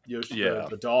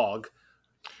 the dog.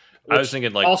 I was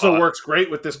thinking also works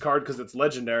great with this card because it's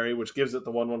legendary, which gives it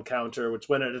the 1/1 counter, which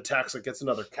when it attacks it gets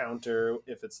another counter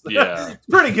if it's it's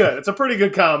pretty good. It's a pretty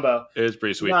good combo. It is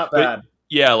pretty sweet. Not bad.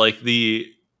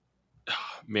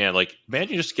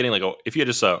 Imagine just getting if you had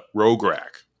just a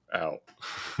Rograk out.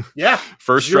 Yeah.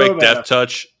 First strike, Death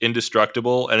Touch,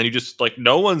 Indestructible, and then you just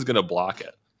no one's gonna block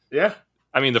it. Yeah.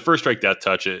 I mean, the first strike, Death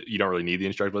Touch, you don't really need the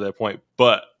Indestructible at that point,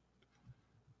 but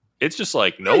it's just no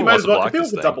one wants to block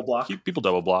this thing. Double block. People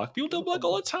double block. People double block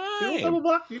all the time. People double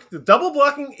block. Double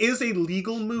blocking is a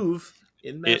legal move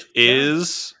in Magic. It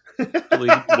is.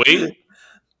 Wait.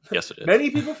 Yes, it is.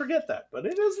 Many people forget that, but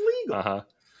it is legal. Uh-huh.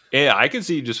 Yeah, I can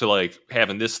see just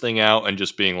having this thing out and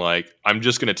just being I'm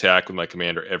just going to attack with my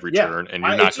commander every turn, and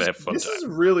you're not going to have fun. This is a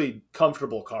really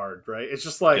comfortable card, right? It's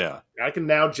just I can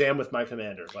now jam with my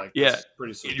commander. It's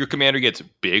pretty sweet. Your commander gets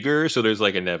bigger, so there's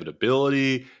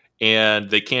inevitability, and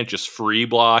they can't just free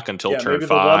block until turn maybe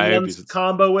 5. The 1/1's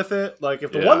combo with it.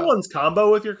 If the 1/1's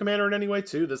combo with your commander in any way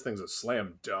too, this thing's a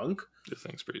slam dunk. This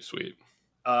thing's pretty sweet.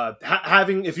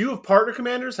 If you have partner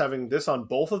commanders, having this on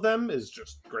both of them is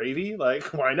just gravy.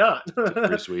 Why not?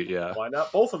 Pretty sweet, yeah. Why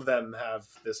not? Both of them have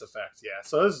this effect. Yeah,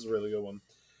 so this is a really good one.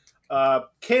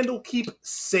 Candlekeep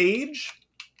Sage.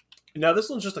 Now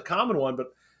this one's just a common one, but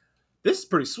this is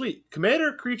pretty sweet.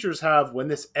 Commander creatures have, when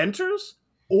this enters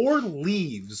or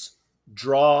leaves,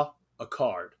 draw a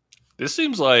card. This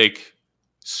seems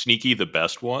sneaky the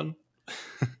best one.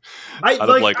 But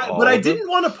I didn't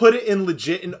want to put it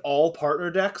in all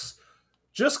partner decks,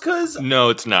 just because. No,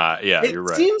 it's not. Yeah, you're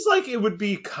right. It seems like it would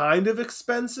be kind of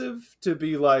expensive to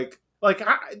be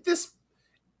this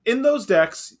in those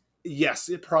decks. Yes,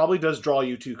 it probably does draw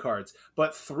you 2 cards,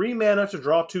 but 3 mana to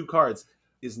draw 2 cards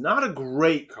is not a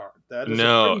great card. That is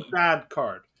a pretty bad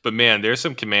card. But man, there's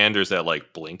some commanders that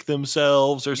blink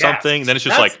themselves or something. And then it's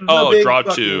just draw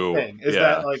 2. Thing, is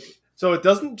that so it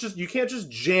doesn't you can't just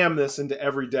jam this into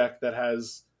every deck that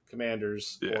has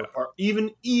commanders or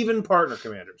even partner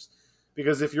commanders,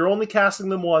 because if you're only casting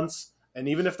them once, and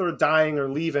even if they're dying or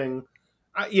leaving,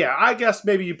 I guess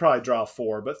maybe you probably draw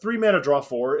 4, but 3 mana draw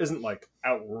 4 isn't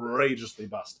outrageously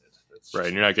busted. It's right,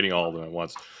 and you're not getting all of them at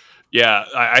once. Yeah,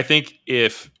 I think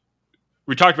if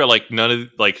we talked about none of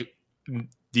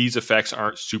these effects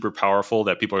aren't super powerful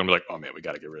that people are gonna be like, oh man, we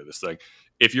got to get rid of this thing.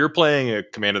 If you're playing a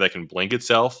commander that can blink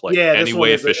itself like Yeah, any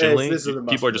way efficiently, this is a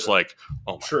people are must just win. like,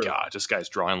 oh my god, this guy's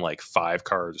drawing like 5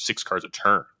 cards or 6 cards a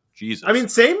turn. Jesus. I mean,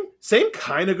 same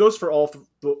kind of goes for all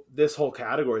this whole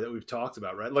category that we've talked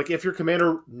about, right? Like if your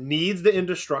commander needs the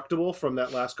indestructible from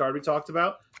that last card we talked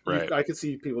about, right. I could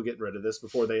see people getting rid of this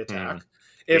before they attack.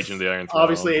 Agent of the Iron Throne.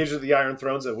 Obviously, Agent of the Iron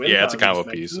Throne's a win. Yeah, it's a combo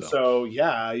piece. So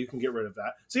yeah, you can get rid of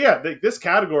that. So yeah, this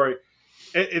category,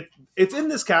 it's in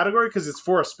this category because it's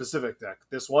for a specific deck.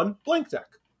 This one, Blink deck.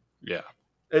 Yeah.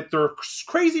 They're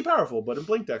crazy powerful, but in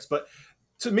Blink decks. But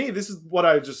to me, this is what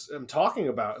I just am talking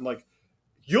about. And like,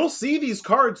 you'll see these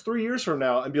cards 3 years from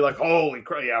now and be like, holy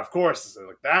crap, yeah, of course,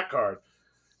 like that card.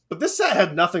 But this set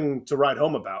had nothing to write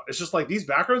home about. It's just like these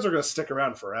backgrounds are going to stick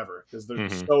around forever because they're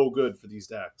so good for these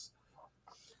decks.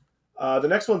 The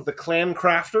next one's the Clan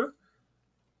Crafter.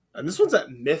 And this one's at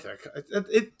Mythic.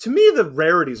 To me, the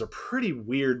rarities are pretty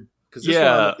weird because this one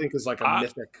I think is like a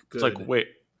Mythic good. It's like, wait,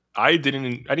 I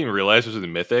didn't realize this was a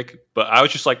Mythic, but I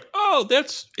was just like, oh,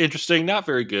 that's interesting. Not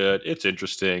very good. It's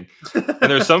interesting.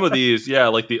 And there's some of these,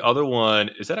 like the other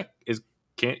one, you said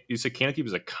Candlekeep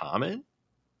is a common?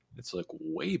 It's like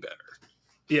way better.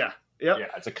 Yeah. Yep. Yeah,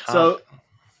 it's a common.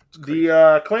 So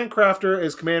the Clan Crafter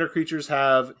is commander creatures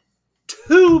have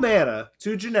 2 mana,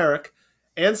 2 generic,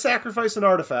 and sacrifice an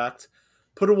artifact.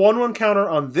 Put a 1/1 counter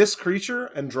on this creature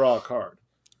and draw a card.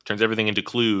 Turns everything into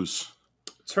clues.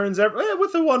 Turns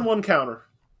with a 1/1 counter,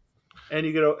 and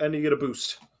you get a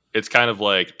boost. It's kind of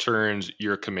like turns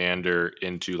your commander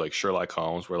into like Sherlock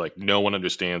Holmes, where like no one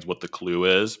understands what the clue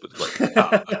is, but it's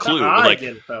like a clue. Like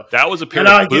that was a pair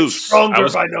of boosts. I was stronger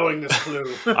by knowing this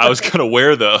clue. I was gonna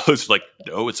wear those. Like,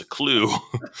 no, it's a clue.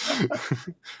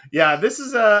 Yeah, this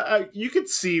is you could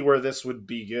see where this would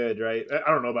be good, right? I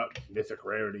don't know about Mythic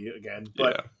rarity again,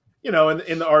 but you know,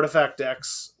 in the artifact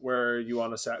decks where you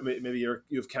want to maybe you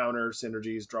have counter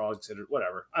synergies, draw,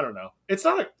 whatever. I don't know. It's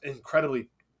not an incredibly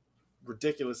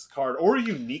ridiculous card or a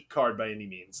unique card by any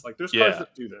means. Like there's cards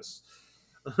that do this.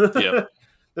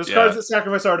 There's cards that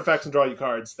sacrifice artifacts and draw you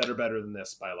cards that are better than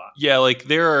this by a lot. Yeah, like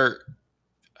there are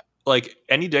like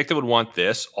any deck that would want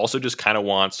this also just kind of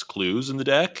wants clues in the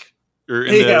deck or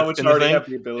in which already have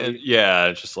the ability. And,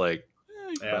 it's just like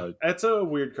it's a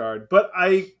weird card, but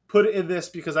I put it in this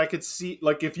because I could see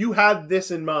like if you had this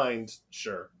in mind,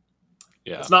 sure.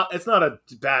 Yeah, it's not a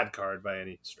bad card by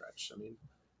any stretch. I mean,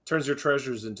 turns your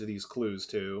treasures into these clues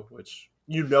too, which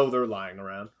they're lying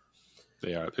around.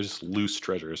 They are. They're just loose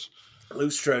treasures.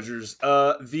 Loose treasures.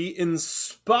 The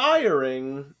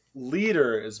Inspiring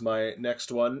Leader is my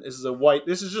next one. This is a white.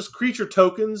 This is just creature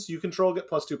tokens you control get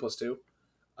 +2/+2.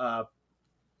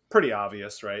 Pretty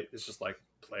obvious, right? It's just like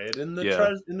play it in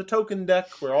the token deck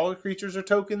where all the creatures are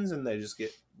tokens and they just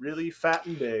get really fat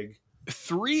and big.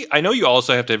 3. I know you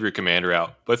also have to have your commander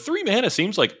out, but 3 mana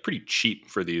seems like pretty cheap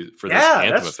for this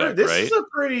Anthem effect, this right? This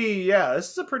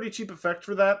is a pretty cheap effect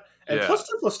for that. And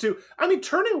 +2/+2. I mean,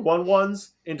 turning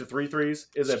 1/1s into 3/3s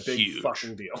is a big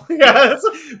fucking deal.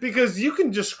 Because you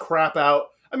can just crap out.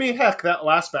 I mean, heck, that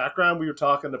last background we were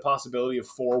talking the possibility of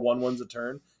 4 1/1s a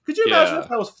turn. Could you imagine if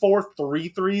that was 4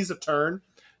 3/3s a turn?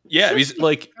 Yeah, it's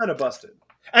like kind of busted.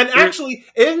 And actually,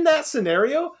 in that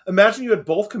scenario, imagine you had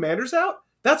both commanders out.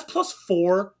 That's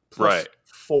 +4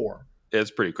 +4. It's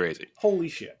pretty crazy. Holy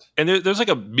shit. And there's like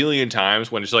a million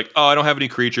times when it's like, oh, I don't have any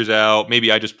creatures out.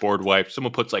 Maybe I just board wipe.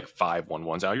 Someone puts like 5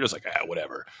 1/1s out. You're just like,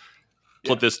 whatever.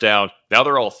 Put this down. Now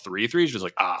they're all 3/3s. Just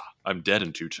like, I'm dead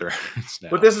in 2 turns now.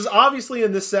 But this is obviously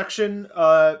in this section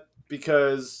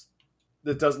because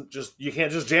you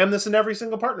can't just jam this in every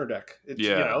single partner deck.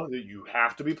 You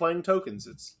have to be playing tokens.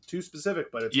 It's too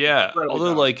specific, but it's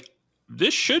although like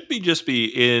this should just be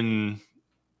in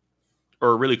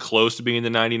or really close to being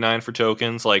the 99 for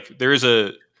tokens. Like there is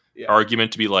a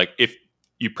argument to be like, if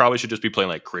you probably should just be playing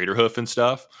like Craterhoof and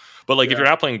stuff. But like if you're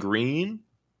not playing green,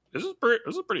 this is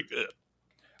pretty good.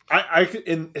 I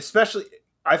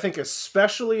think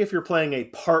especially if you're playing a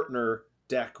partner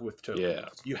deck with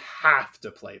tokens, you have to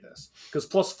play this because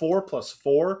 +4/+4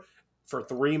 for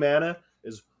 3 mana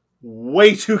is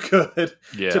way too good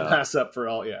to pass up for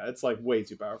all. Yeah, it's like way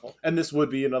too powerful. And this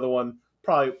would be another one.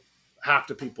 Probably half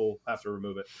the people have to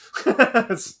remove it.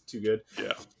 It's too good.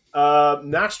 Yeah.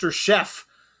 Master Chef,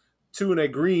 2 and a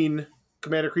green.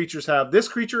 Commander creatures have this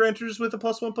creature enters with a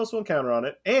 +1/+1 counter on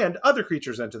it, and other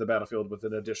creatures enter the battlefield with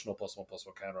an additional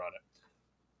 +1/+1 counter on it.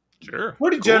 Sure.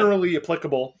 Pretty generally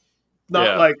applicable.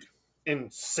 Not like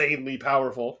insanely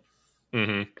powerful.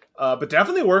 Mm-hmm. But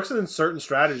definitely works in certain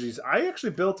strategies. I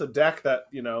actually built a deck that,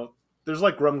 there's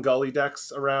like Grumgully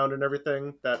decks around and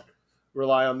everything that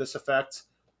rely on this effect.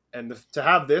 And to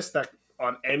have this that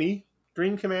on any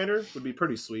Green Commander would be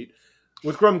pretty sweet.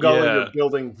 With Grum Gully, you're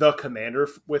building the commander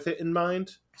with it in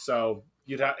mind. So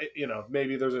you'd have,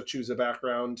 maybe there's a choose a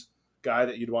background guy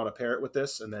that you'd want to pair it with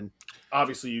this, and then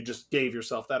obviously you just gave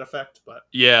yourself that effect. But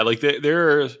yeah, like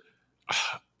there,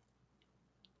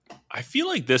 I feel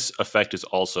like this effect is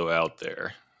also out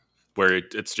there, where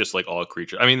it's just like all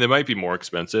creatures. I mean, they might be more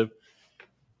expensive.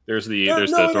 There's the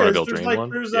Thornville Drain one.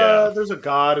 There's a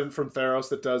god from Theros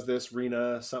that does this,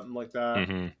 Rena, something like that.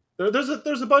 Mm-hmm.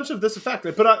 There's a bunch of this effect,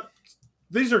 but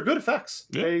these are good effects.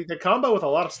 Yeah. They combo with a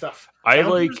lot of stuff.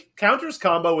 Counters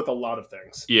combo with a lot of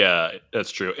things. Yeah,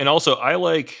 that's true. And also, I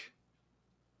like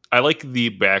the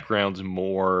backgrounds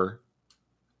more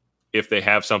if they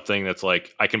have something that's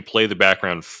like I can play the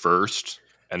background first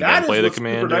and then play the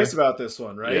commander. Super nice about this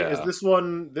one, right? Yeah. Is this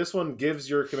one gives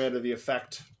your commander the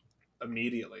effect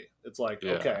immediately. It's like,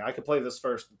 okay, I can play this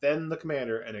first, then the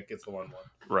commander, and it gets the 1/1.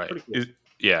 Right. Cool.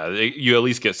 You at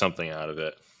least get something out of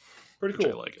it. Pretty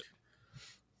cool. I like it.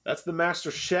 That's the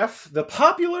Master Chef, the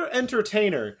Popular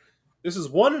Entertainer. This is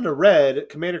 1 in a red.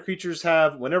 Commander creatures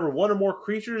have, whenever 1 or more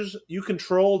creatures you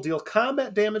control deal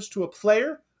combat damage to a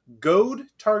player, goad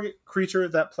target creature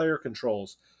that player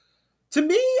controls. To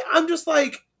me, I'm just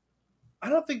like, I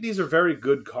don't think these are very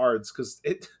good cards, because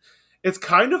it's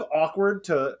kind of awkward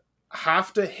to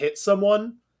have to hit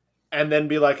someone and then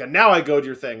be like, and now I goad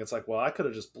your thing. It's like, well, I could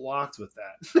have just blocked with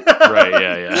that. Right,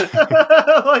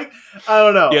 yeah. Like, I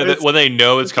don't know. Yeah, when they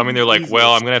know it's coming, they're like,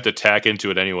 well, I'm going to have to tack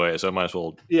into it anyway, so I might as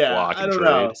well block and trade.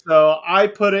 Know. So I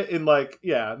put it in like,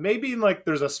 maybe in like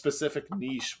there's a specific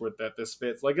niche where that this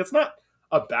fits. Like, it's not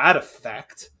a bad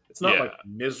effect. It's not like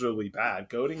miserably bad.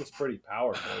 Goading is pretty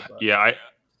powerful. But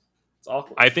it's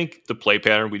awkward. I think the play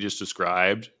pattern we just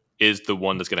described is the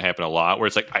one that's going to happen a lot, where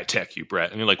it's like, I attack you, Brett.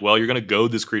 And you're like, well, you're going to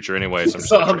goad this creature anyway,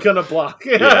 so I'm going to block.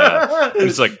 Yeah. And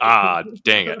it's like,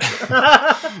 dang it.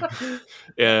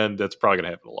 And that's probably going to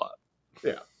happen a lot.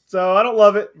 Yeah. So I don't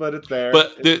love it, but it's there.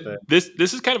 But this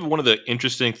is kind of one of the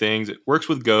interesting things. It works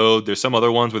with goad. There's some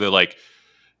other ones where they're like,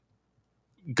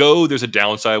 goad, there's a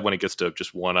downside when it gets to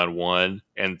just 1-on-1.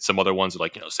 And some other ones are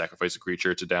like, sacrifice a creature,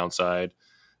 it's a downside.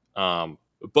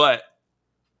 But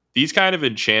these kind of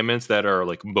enchantments that are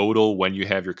like modal when you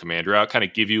have your commander out kind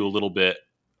of give you a little bit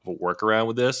of a workaround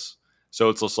with this. So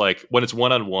it's just like when it's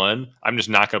 1-on-1, I'm just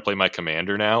not going to play my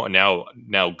commander now. And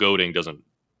now goading doesn't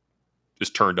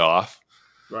just turned off.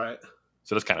 Right.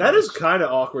 So that's kind of is kind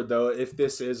of awkward though if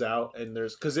this is out and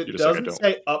there's because it doesn't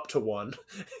say up to 1.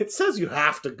 It says you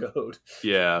have to goad.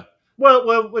 Yeah.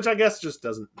 Well, which I guess just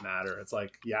doesn't matter. It's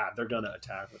like, they're gonna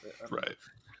attack with it. Right.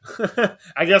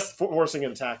 I guess forcing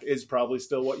an attack is probably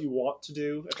still what you want to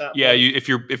do at that point. Yeah,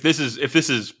 if this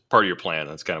is part of your plan,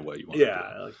 that's kind of what you want to do.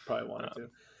 Yeah, you probably want it to.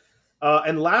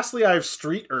 And lastly, I have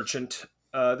Street Urchin.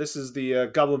 This is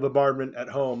the Goblin Bombardment at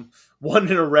home. 1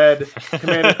 in a red.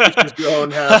 Commander creatures you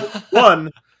own have 1.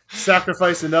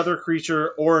 Sacrifice another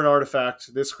creature or an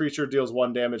artifact. This creature deals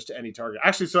 1 damage to any target.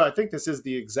 Actually, so I think this is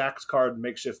the exact card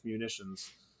Makeshift Munitions.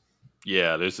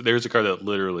 Yeah, there's a card that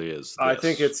literally is this. I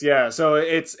think it's so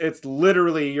it's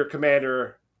literally your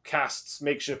commander casts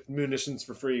Makeshift Munitions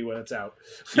for free when it's out.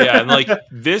 Yeah, and like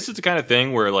this is the kind of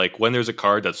thing where like when there's a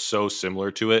card that's so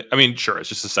similar to it, I mean, sure, it's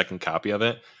just a second copy of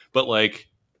it, but like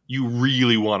you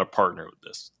really want to partner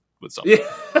with something.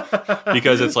 Yeah.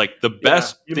 Because it's like the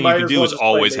best thing you can do is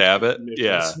always have it.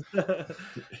 Yeah.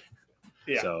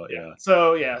 Yeah.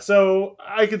 So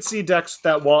I could see decks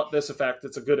that want this effect.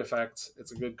 It's a good effect.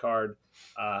 It's a good card.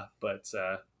 But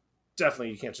definitely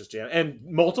you can't just jam. And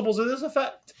multiples of this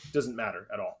effect doesn't matter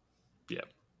at all. Yeah.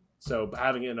 So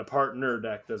having it in a partner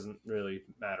deck doesn't really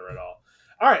matter at all.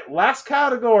 All right, last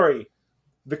category.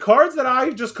 The cards that I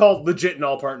just called legit in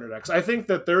all partner decks. I think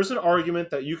that there's an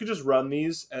argument that you could just run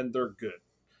these and they're good.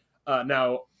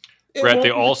 Now, Brett,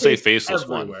 they all say Faceless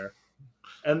everywhere.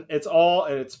 One. And it's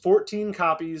 14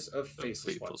 copies of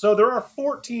Faceless One. So there are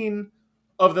 14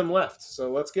 of them left.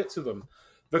 So let's get to them.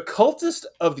 The Cultist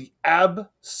of the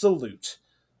Absolute.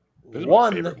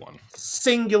 One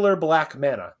singular black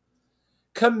mana.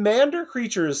 Commander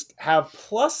creatures have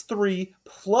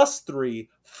 +3/+3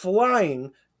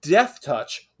 flying, death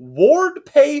touch, ward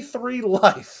pay 3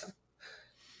 life.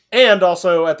 And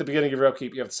also at the beginning of your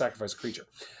upkeep, you have to sacrifice a creature.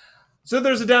 So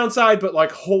there's a downside, but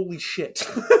like, holy shit.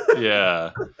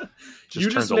 Yeah.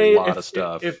 Just turns a lot of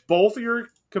stuff. If both of your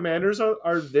commanders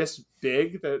are this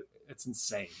big, that it's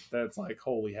insane. That's like,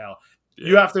 holy hell. Yeah.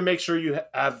 You have to make sure you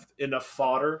have enough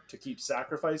fodder to keep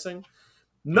sacrificing.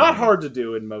 Not hard to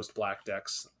do in most black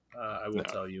decks, I will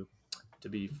tell you, to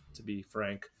be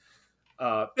frank.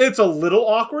 It's a little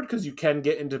awkward because you can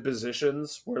get into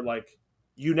positions where like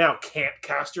you now can't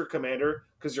cast your commander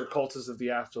because your Cultist of the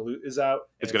Absolute is out.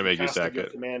 It's going to make you sack your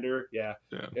it. Commander, yeah,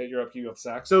 you're up. You have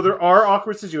sack. So there are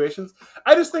awkward situations.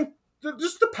 I just think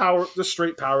just the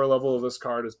straight power level of this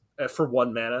card is for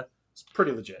 1 mana. It's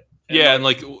pretty legit. And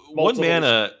like 1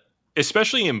 mana,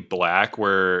 especially in black,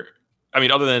 where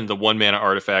other than the 1 mana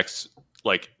artifacts,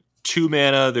 like 2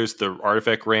 mana, there's the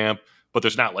artifact ramp, but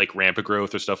there's not like Rampant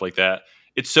Growth or stuff like that.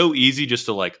 It's so easy just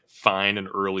to like find an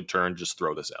early turn, just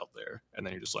throw this out there, and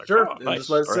then you're just like, sure, oh, and nice. just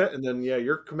let it sit, and then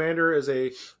your commander is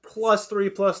a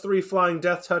 +3/+3 flying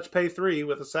Death Touch, pay 3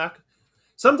 with a sack.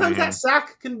 Sometimes that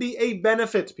sack can be a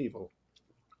benefit to people.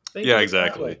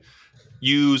 Exactly.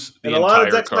 Use the in entire a lot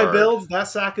of decks card. I build, that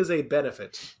sack is a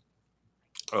benefit.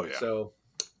 Oh yeah. So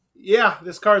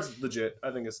this card's legit.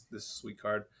 I think this is a sweet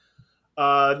card.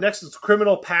 Next is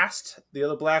Criminal Past, the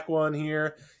other black one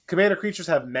here. Commander creatures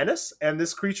have Menace, and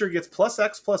this creature gets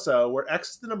 +X/+O, where X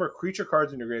is the number of creature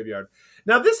cards in your graveyard.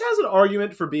 Now, this has an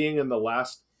argument for being in the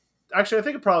last... Actually, I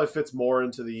think it probably fits more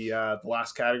into the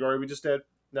last category we just did.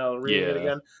 Now, reading it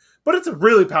again. But it's a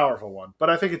really powerful one. But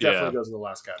I think it definitely goes in the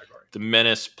last category. The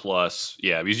Menace plus...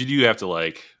 Yeah, because you do have to,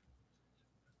 like...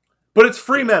 But it's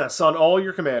free Menace on all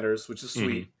your commanders, which is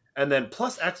sweet. And then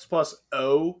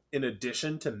 +X/+O in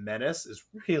addition to Menace is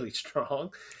really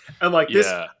strong. And like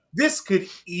this could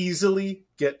easily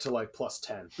get to like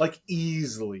 +10. Like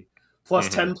easily.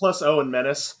 +10/+O and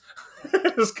Menace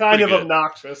is kind of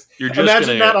obnoxious.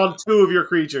 Imagine that on 2 of your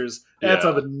creatures. That's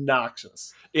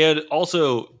obnoxious. And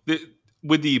also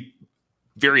with the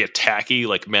very attacky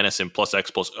like Menace and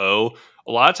 +X/+O,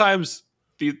 a lot of times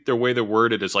the way they're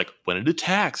worded is like when it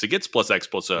attacks, it gets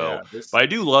 +X/+O. But I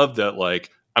do love that like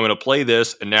I'm going to play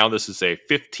this, and now this is a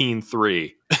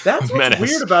 15/3. That's what's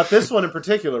weird about this one in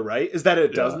particular, right? Is that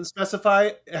it doesn't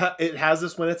specify it has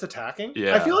this when it's attacking.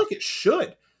 Yeah. I feel like it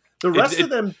should. The rest of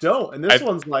them don't, and this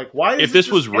one's like, why? If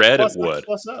this was red, it would.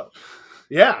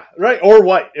 Yeah, right, or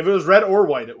white. If it was red or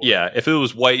white, it would. Yeah, if it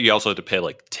was white, you also had to pay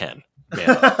like 10.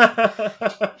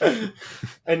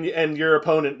 and your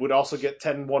opponent would also get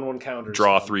 10 1/1 counters.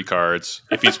 Draw 3 cards.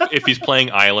 If he's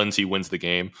playing islands, he wins the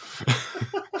game.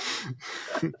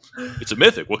 It's a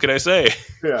mythic. What can I say?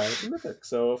 Yeah, it's a mythic.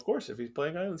 So of course, if he's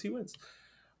playing islands, he wins.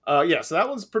 So that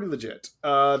one's pretty legit.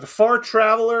 The Far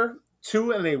Traveler,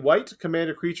 2 and a white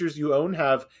commander creatures you own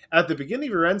have at the beginning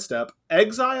of your end step,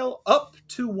 exile up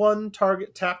to 1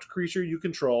 target tapped creature you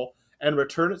control and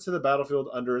return it to the battlefield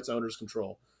under its owner's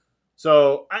control.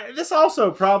 So this also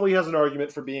probably has an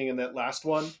argument for being in that last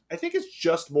one. I think it's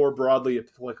just more broadly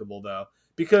applicable, though,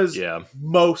 because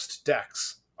most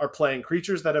decks are playing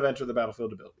creatures that have entered the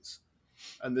battlefield abilities.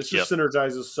 And this just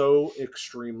synergizes so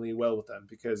extremely well with them,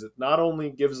 because it not only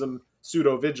gives them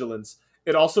pseudo-vigilance,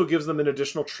 it also gives them an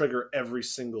additional trigger every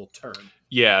single turn.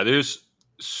 Yeah, there's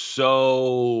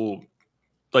so...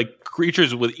 Like,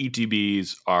 creatures with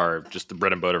ETBs are just the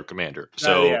bread and butter of Commander.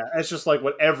 So it's just like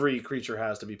what every creature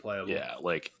has to be playable. Yeah,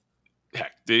 like,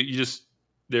 heck,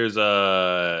 there's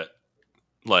a,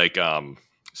 like,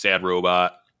 Sad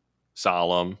Robot,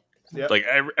 Solemn. Yep. Like,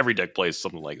 every deck plays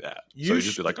something like that. So you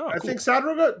just be like, oh, I think Sad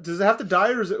Robot, does it have to die,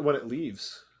 or is it when it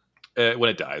leaves? When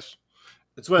it dies.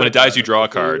 It's when it dies, you draw a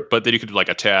card, but then you could, like,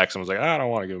 attack. Someone's like, I don't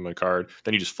want to give him a card.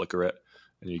 Then you just flicker it,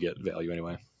 and you get value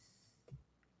anyway.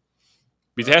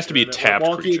 Because it has to be a tapped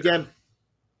creature. Again.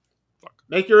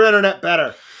 Make your internet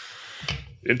better.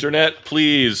 Internet,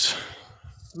 please.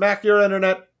 Smack your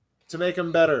internet to make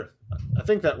them better. I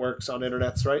think that works on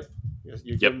internets, right?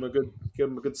 You give them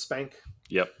a good spank.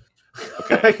 Yep.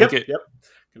 Okay. Yep.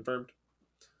 Confirmed.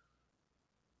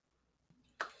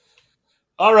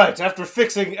 All right. After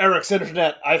fixing Eric's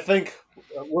internet, I think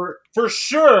we're for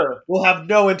sure we'll have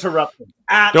no interruption.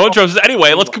 No interruptions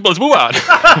anyway. Let's move on.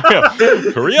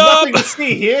 Hurry up. Nothing to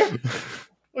see here,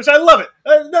 which I love it.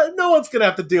 No one's gonna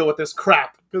have to deal with this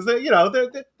crap because they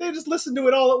just listen to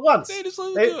it all at once. They just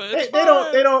listen to it. They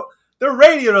don't. Their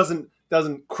radio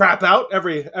doesn't crap out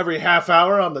every half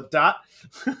hour on the dot.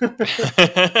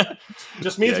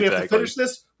 Just means we have to finish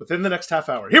this within the next half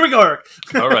hour. Here we go, Eric.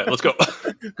 All right, let's go.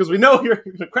 Because we know you're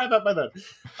going to crap out by then.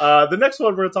 The next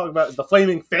one we're going to talk about is the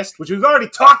Flaming Fist, which we've already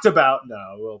talked about.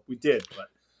 No, well, we did, but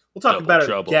we'll talk about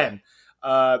it again.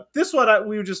 This one,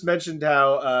 we just mentioned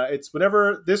how it's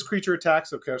whenever this creature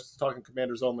attacks, of course, talking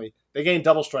commanders only, they gain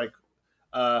double strike,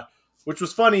 which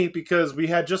was funny because we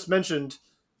had just mentioned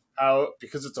how,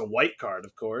 because it's a white card,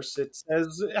 of course, it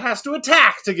says it has to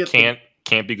attack to get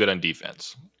Can't be good on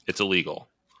defense. It's illegal.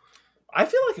 I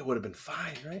feel like it would have been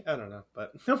fine, right? I don't know,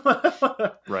 but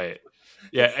right.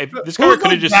 Yeah, this card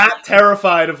could have just that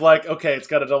terrified of like, okay, it's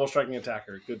got a double striking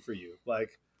attacker. Good for you. Like,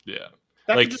 yeah,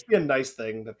 that could just be a nice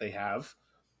thing that they have.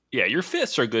 Yeah, your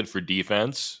fists are good for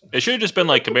defense. It should have just been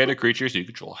like commander creatures you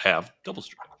control have double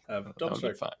strike. Double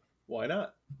strike. Fine. Why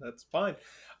not? That's fine.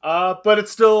 But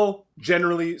it's still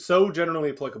generally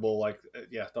applicable. Like,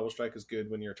 yeah, double strike is good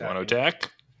when you're attacking. Want to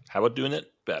attack? How about doing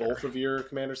it better? Both of your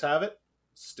commanders have it.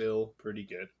 Still pretty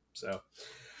good. So,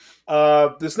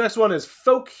 this next one is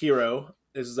Folk Hero.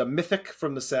 This is a mythic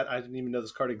from the set. I didn't even know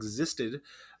this card existed.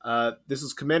 This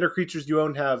is commander creatures you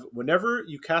own have. Whenever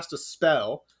you cast a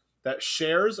spell that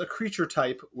shares a creature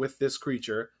type with this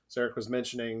creature, so Eric was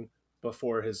mentioning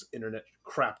before his internet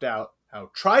crapped out how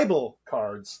tribal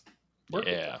cards work.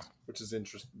 Yeah. Which is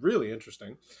really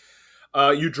interesting.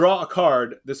 You draw a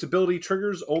card. This ability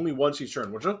triggers only once each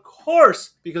turn, which of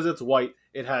course, because it's white,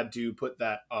 it had to put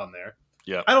that on there.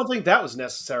 Yeah. I don't think that was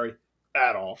necessary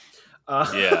at all.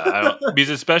 Because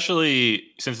especially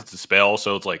since it's a spell,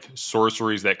 so it's like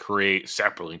sorceries that create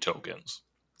sapling tokens.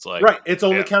 It's like right, it's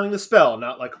only counting the spell,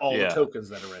 not like all the tokens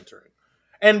that are entering.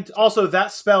 And also,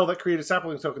 that spell that created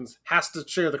sapling tokens has to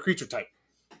share the creature type.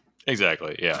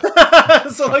 Exactly. Yeah.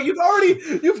 So like you've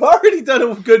already done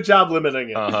a good job limiting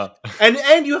it,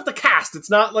 and you have to cast. It's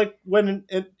not like when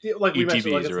like we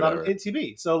mentioned, like it's not an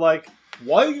NTB. So like,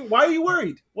 why are you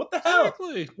worried? What the hell?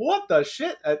 Exactly. What the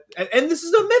shit? And this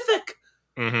is a mythic.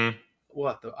 Mm-hmm.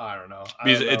 What the? I don't know.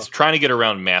 Because it's trying to get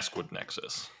around Maskwood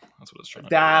Nexus. That's what it's trying to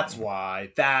do.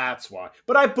 That's why.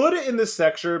 But I put it in this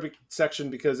section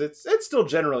because it's still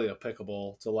generally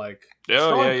applicable to like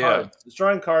cards. It's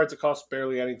drawing cards. It costs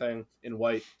barely anything in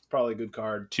white. It's probably a good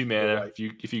card. 2 mana.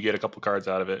 If you get a couple cards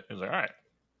out of it, it's like, all right.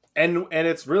 And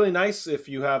it's really nice if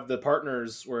you have the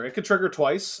partners where it could trigger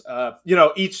twice.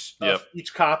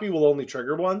 Each copy will only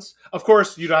trigger once. Of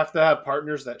course, you'd have to have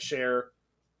partners that share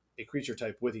a creature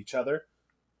type with each other.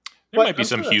 There might be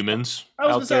some humans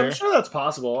out there. I'm sure that's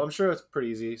possible. I'm sure it's pretty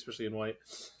easy, especially in white.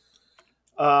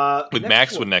 With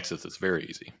Maskwood Nexus, it's very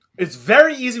easy. It's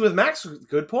very easy with Max.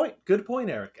 Good point,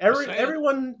 Eric.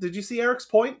 Everyone, did you see Eric's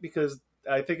point? Because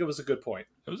I think it was a good point.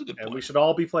 It was a good point. And we should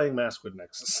all be playing Maskwood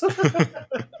Nexus. I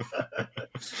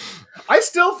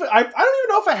don't even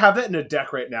know if I have that in a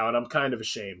deck right now, and I'm kind of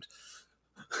ashamed.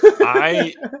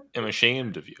 I am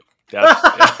ashamed of you.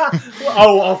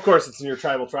 Oh, of course, it's in your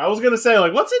tribal trial. I was going to say,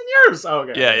 like, what's in yours? Oh,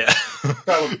 okay. Yeah.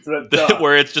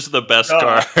 Where it's just the best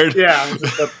card. Yeah, it's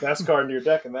just the best card in your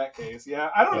deck in that case. Yeah,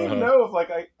 I don't even know if, like,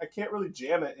 I can't really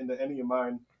jam it into any of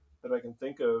mine that I can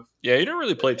think of. Yeah, you don't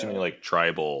really play too many, like,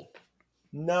 tribal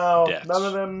decks. None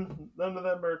of them. No, yeah.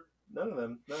 None of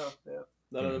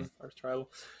them are tribal.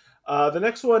 The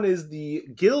next one is the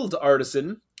Guild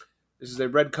Artisan. This is a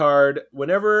red card.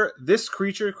 Whenever this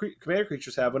commander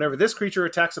creatures have, whenever this creature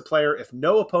attacks a player, if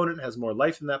no opponent has more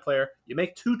life than that player, you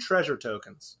make 2 treasure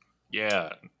tokens.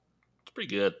 Yeah, it's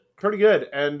pretty good. Pretty good.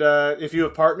 And if you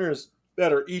have partners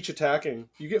that are each attacking,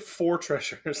 you get 4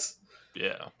 treasures.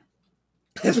 Yeah.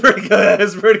 It's pretty good.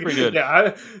 It's pretty good.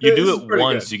 Yeah, you do it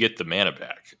once, you get the mana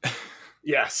back.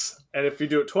 Yes. And if you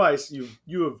do it twice,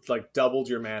 you have like doubled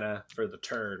your mana for the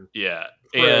turn. Yeah.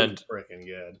 And freaking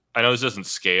good. I know this doesn't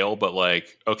scale, but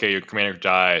like, okay, your commander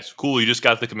dies. Cool, you just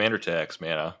got the commander tax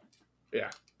mana. Yeah.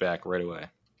 Back right away.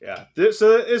 Yeah.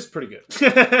 So it's pretty good.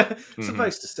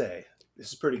 Suffice to say, this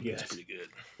is pretty good.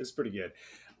 It's pretty good.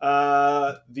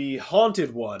 The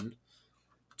Haunted one,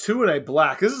 2 and a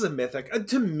black. This is a mythic.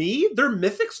 To me, their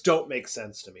mythics don't make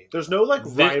sense to me. There's no like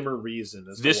rhyme or reason.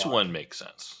 This one makes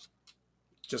sense.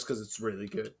 Just because it's really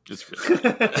good. It's really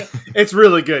good. It's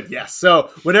really good, yes.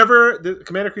 So whenever the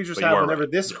commander creatures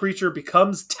this creature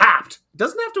becomes tapped, it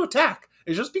doesn't have to attack.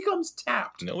 It just becomes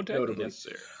tapped. No attack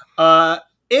necessary.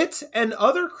 It and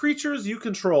other creatures you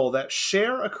control that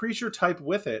share a creature type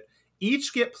with it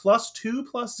each get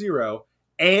 +2/+0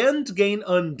 and gain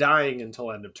Undying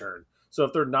until end of turn. So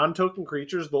if they're non-token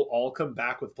creatures, they'll all come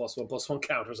back with +1/+1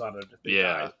 counters on it if they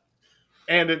die.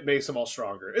 And it makes them all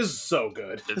stronger. It's so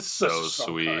good. It's so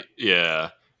sweet. Card. Yeah.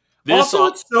 It's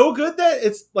so good that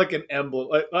it's like an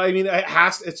emblem. I mean,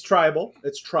 it's tribal.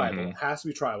 It's tribal. Mm-hmm. It has to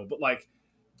be tribal. But like,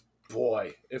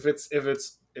 boy, if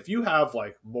you have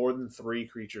like more than 3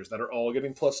 creatures that are all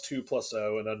getting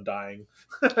 +2/+0 and Undying.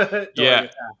 Yeah.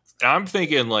 I'm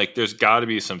thinking like there's got to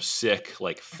be some sick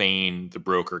like Feign the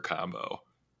Broker combo.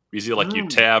 Because you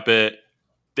tap it,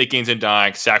 it gains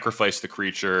Undying, sacrifice the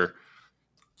creature.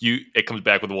 It comes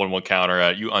back with a 1/1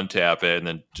 counter. You untap it and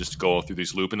then just go through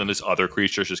this loop, and then this other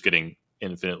creature is just getting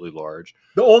infinitely large.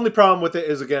 The only problem with it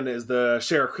is the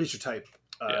share creature type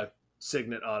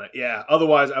signet on it. Yeah.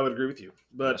 Otherwise, I would agree with you.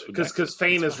 But because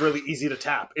Feign is really easy to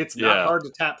tap, it's not hard to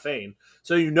tap Feign,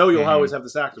 so you'll always have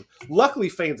this active. Luckily,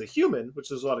 Fein's a human, which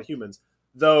there's a lot of humans.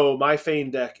 Though my Feign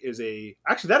deck is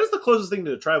actually that is the closest thing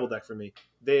to a tribal deck for me.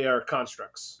 They are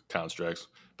constructs.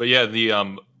 But But yeah, the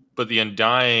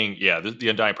Undying, the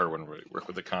Undying part wouldn't really work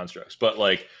with the constructs. But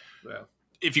like, Yeah.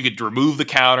 if you could remove the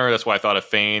counter, that's why I thought of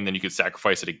Feign. Then you could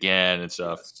sacrifice it again and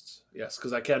stuff. Yes,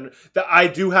 because I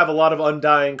do have a lot of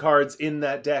Undying cards in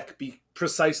that deck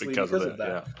precisely because of that.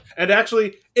 Yeah. And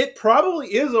actually, it probably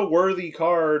is a worthy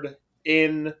card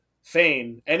in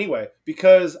Feign anyway,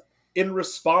 because in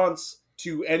response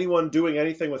to anyone doing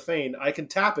anything with Feign, I can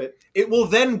tap it. It will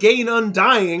then gain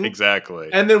Undying.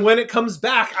 Exactly. And then when it comes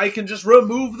back, I can just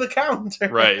remove the counter.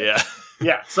 Right, yeah.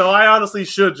 Yeah, so I honestly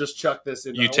should just chuck this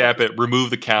in. You tap it, remove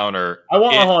the counter. I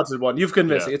want a haunted one. You've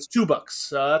convinced me. It's $2.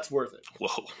 That's worth it.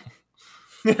 Whoa.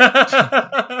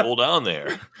 Hold on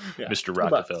there, Mr.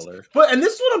 Rockefeller. And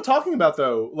this is what I'm talking about,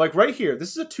 though. Like right here,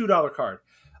 this is a $2 card.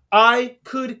 I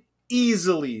could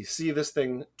easily see this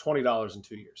thing $20 in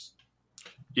 2 years.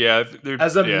 Yeah,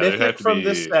 as a mythic from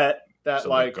this set that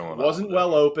like wasn't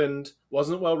well opened,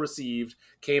 wasn't well received,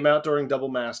 came out during Double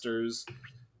Masters.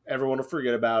 Everyone will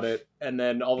forget about it, and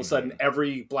then all of a sudden,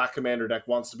 every Black Commander deck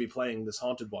wants to be playing this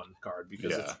Haunted One card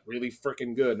because it's really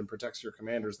freaking good and protects your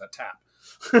commanders that tap.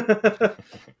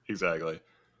 Exactly.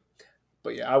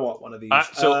 But yeah, I want one of these.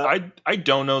 I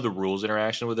don't know the rules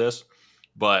interaction with this,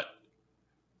 but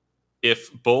if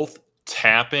both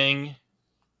tapping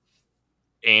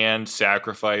and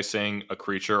sacrificing a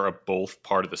creature are both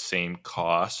part of the same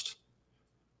cost,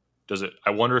 does it?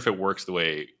 I wonder if it works the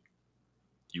way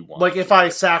you want. Like if I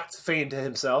sacked Feign to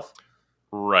himself,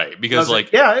 right? Because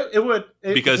it would.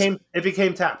 It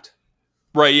became tapped.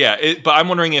 Right. Yeah. But I'm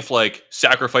wondering if like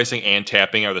sacrificing and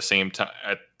tapping are the same time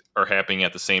are happening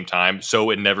at the same time, so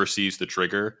it never sees the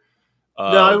trigger.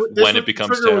 When it becomes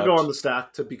trigger tapped. Would go on the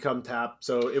stack to become tapped,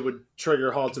 so it would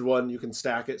trigger Haunted One. You can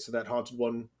stack it so that Haunted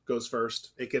One goes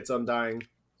first. It gets Undying,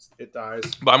 it dies.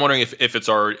 But I'm wondering if it's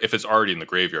already in the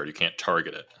graveyard, you can't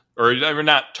target it, or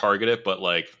not target it, but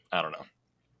like I don't know.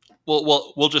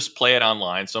 We'll just play it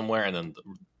online somewhere, and then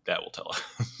that will tell us.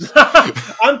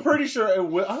 I'm pretty sure it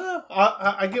will.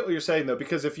 I get what you're saying though,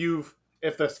 because if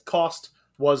the cost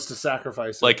was to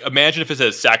sacrifice it, like imagine if it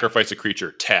says sacrifice a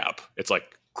creature, tap. It's like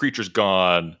creature's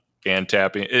gone and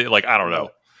tapping. I don't know.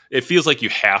 It feels like you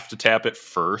have to tap it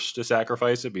first to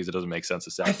sacrifice it because it doesn't make sense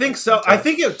to sacrifice. I think so. I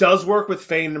think it does work with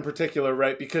Feign in particular,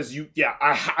 right? Because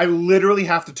I literally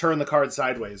have to turn the card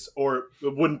sideways or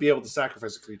it wouldn't be able to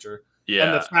sacrifice a creature. Yeah.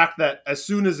 And the fact that as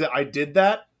soon as I did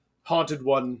that, Haunted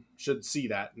One should see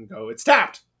that and go, it's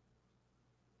tapped.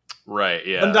 Right,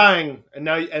 yeah. Undying. And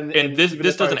now and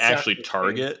this doesn't actually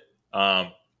target.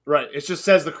 Right. It just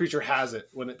says the creature has it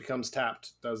when it becomes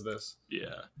tapped. Does this?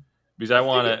 Yeah. Because I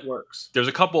want it works. There's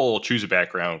a couple choose a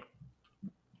background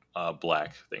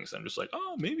black things. I'm just like,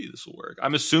 oh, maybe this will work.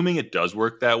 I'm assuming it does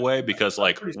work that way because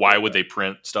why would they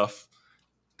print stuff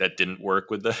that didn't work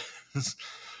with this?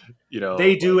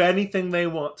 They do anything they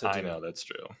want to do. I know that's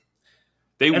true.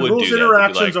 They and would rules do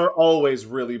interactions are always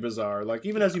really bizarre. Like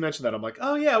even as you mentioned that, I'm like,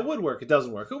 oh yeah, it would work. It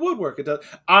doesn't work. It would work. It does.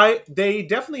 They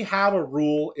definitely have a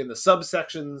rule in the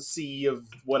subsection C of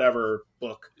whatever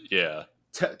book. Yeah,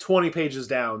 20 pages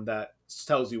down that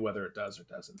tells you whether it does or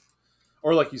doesn't.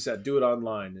 Or like you said, do it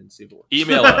online and see if it works.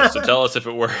 Email us to tell us if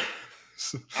it works.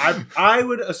 I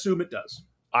would assume it does.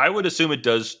 I would assume it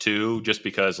does too, just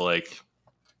because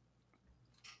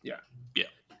yeah.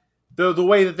 The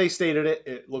way that they stated it,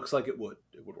 it looks like it would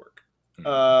work.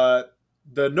 Mm-hmm.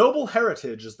 The Noble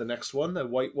Heritage is the next one, the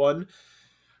white one.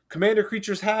 Commander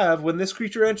creatures have, when this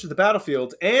creature enters the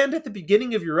battlefield and at the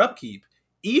beginning of your upkeep,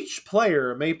 each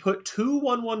player may put 2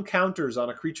 1/1 counters on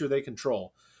a creature they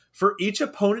control. For each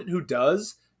opponent who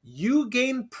does, you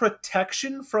gain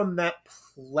protection from that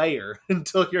player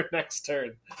until your next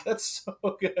turn. That's so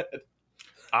good.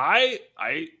 I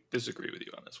disagree with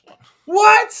you on this one.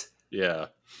 What? Yeah.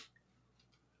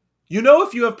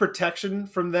 If you have protection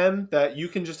from them, that you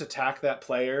can just attack that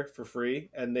player for free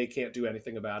and they can't do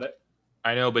anything about it.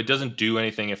 I know, but it doesn't do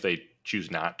anything if they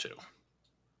choose not to.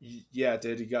 Yeah, it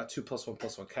did. You got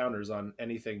 2+1/+1 counters on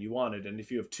anything you wanted, and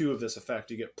if you have 2 of this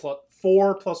effect, you get 4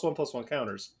 +1/+1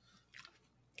 counters.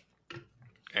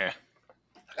 4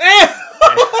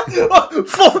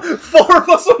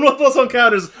 +1/+1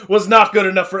 counters was not good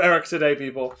enough for Eric today,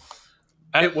 people.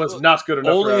 It was not good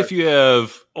enough. Only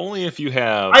if you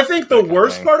have. I think the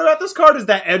worst part about this card is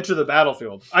that enter the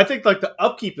battlefield. I think the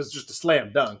upkeep is just a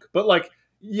slam dunk, but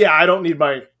I don't need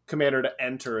my commander to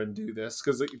enter and do this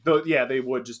because they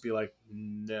would just be like,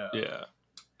 no. Yeah.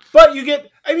 But you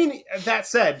get. I mean, that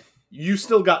said, you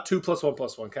still got 2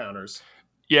 +1/+1 counters.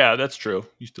 Yeah, that's true.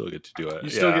 You still get to do it. You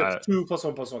still get 2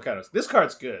 +1/+1 counters. This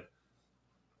card's good.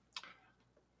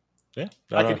 Yeah,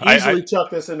 I can easily chuck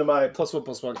this into my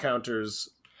 +1/+1 counters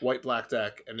white black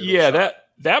deck. And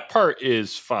that part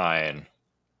is fine.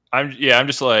 I'm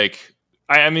just like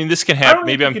I mean this can I happen. don't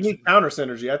Maybe think I'm. you need counter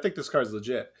synergy. I think this card's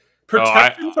legit. Oh,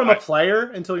 Protection from a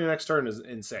player until your next turn is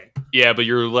insane. Yeah, but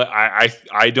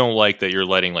I don't like that you're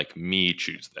letting like me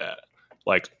choose that.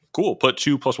 Like, cool, put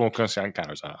 2+1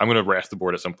 counters on. I'm gonna wrath the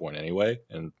board at some point anyway,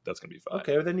 and that's gonna be fine.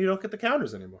 Okay, but then you don't get the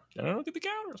counters anymore. And I don't get the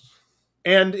counters.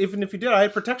 And even if you did, I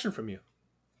had protection from you.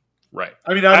 Right.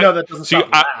 I mean, I know that doesn't stop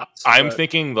laps. I'm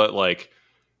thinking that like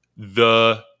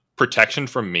the protection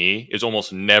from me is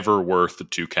almost never worth the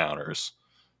 2 counters.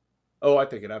 Oh, I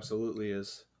think it absolutely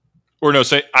is. Or no,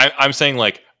 I'm saying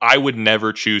like I would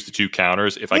never choose the 2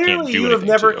 counters if Clearly, I can't do you anything.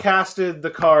 have never casted the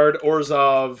card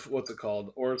Orzhov. What's it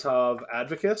called? Orzhov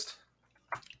Advocist.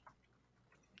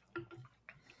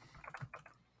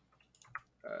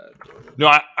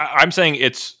 No, I'm saying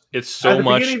it's so At the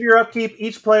much. beginning of your upkeep,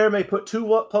 each player may put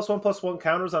 2+1/+1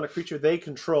 counters on a creature they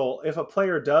control. If a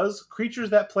player does,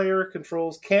 creatures that player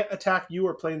controls can't attack you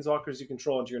or planeswalkers you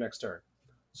control until your next turn.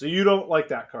 So you don't like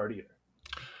that card either.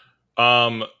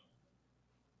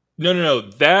 No.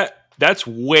 That's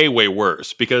way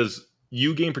worse because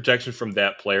you gain protection from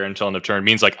that player until end of turn. It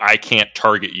means like I can't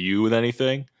target you with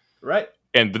anything. Right.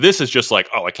 And this is just like,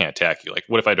 oh, I can't attack you. Like,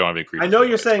 what if I don't have any creatures? I know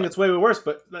you're saying it's way worse,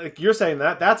 but like you're saying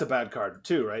that's a bad card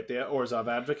too, right? The Orzhov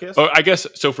Advocist. Oh, I guess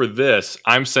so. For this,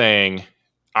 I'm saying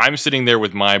I'm sitting there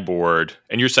with my board,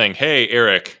 and you're saying, "Hey,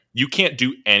 Eric, you can't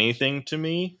do anything to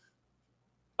me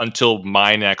until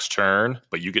my next turn,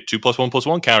 but you get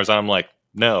 2+1/+1 counters." And I'm like,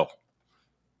 no.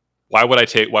 Why would I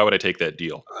take that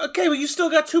deal? Okay, but you still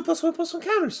got 2+1/+1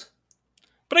 counters.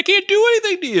 But I can't do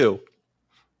anything to you.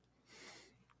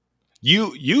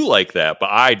 You like that, but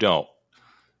I don't.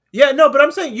 Yeah, no, but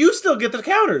I'm saying you still get the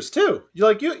counters too.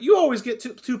 You always get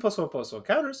 2+1/+1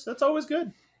 counters. That's always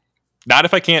good. Not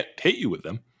if I can't hit you with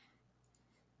them.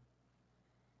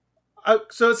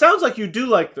 So it sounds like you do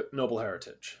like the Noble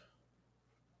Heritage.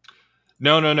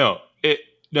 No.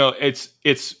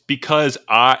 It's because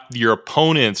your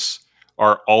opponents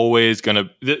are always gonna.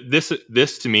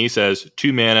 This to me says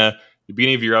 2 mana. At the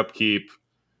beginning of your upkeep,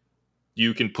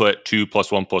 you can put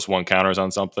 2+1/+1 counters on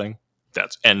something.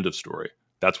 That's end of story.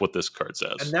 That's what this card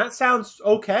says. And that sounds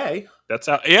okay. That's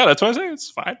what I'm saying. It's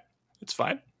fine. It's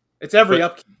fine. It's every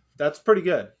upkeep. That's pretty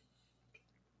good.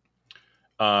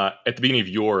 At the beginning of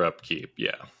your upkeep,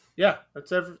 yeah. Yeah, that's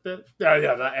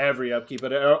not every upkeep,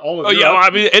 but all of. Oh yeah, well, I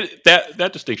mean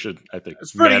that distinction, I think,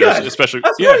 it's pretty good. Especially,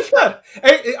 that's pretty good.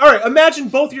 Hey, all right, imagine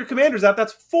both your commanders out.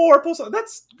 That's 4+1.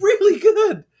 That's really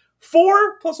good.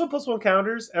 4+1/+1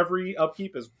 counters every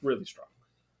upkeep is really strong.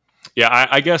 Yeah,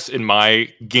 I guess in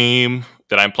my game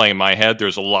that I'm playing in my head,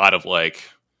 there's a lot of like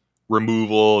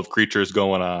removal of creatures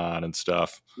going on and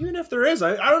stuff. Even if there is,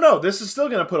 I don't know. This is still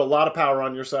going to put a lot of power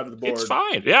on your side of the board. It's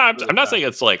fine. Yeah, I'm not saying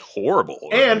it's like horrible.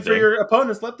 And for your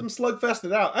opponents, let them slugfest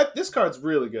it out. This card's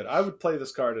really good. I would play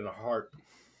this card in a heartbeat.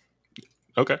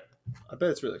 Okay. I bet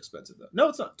it's really expensive though. No,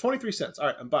 it's not. 23 cents. All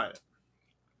right, I'm buying it.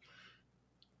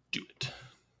 Do it.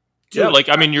 Like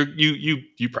I mean,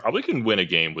 you probably can win a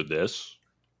game with this.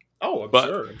 Oh,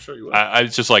 I'm sure you will.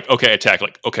 It's just like, okay, attack.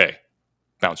 Like, okay,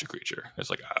 bounce your creature. It's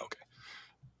like, okay.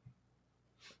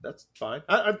 That's fine.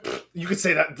 You could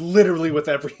say that literally with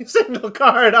every single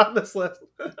card on this list.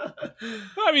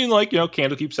 I mean, like,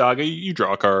 Candlekeep Saga, you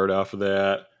draw a card off of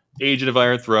that. Agent of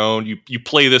Iron Throne, you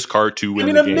play this card to win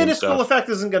the game. I mean, a minuscule effect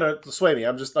isn't going to sway me.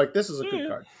 I'm just like, this is a good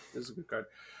card. This is a good card.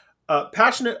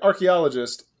 Passionate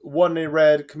Archaeologist, 1 in a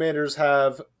red. Commanders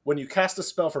have, when you cast a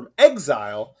spell from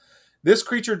exile, this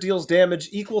creature deals damage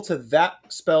equal to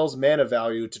that spell's mana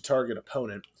value to target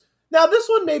opponent. Now, this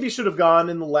one maybe should have gone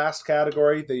in the last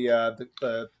category,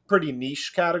 the pretty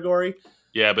niche category.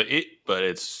 Yeah, but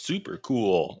it's super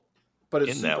cool. But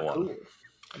it's in super that one. Cool.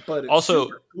 But it's also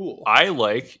super cool. I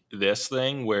like this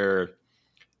thing where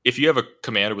if you have a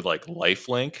commander with like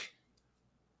lifelink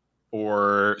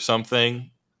or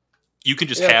something, you can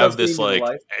just have this like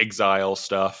exile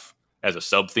stuff as a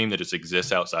sub theme that just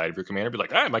exists outside of your commander. Be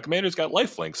like, all right, my commander's got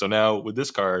lifelink, so now with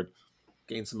this card,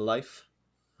 gain some life.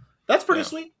 That's pretty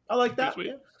sweet. I like that.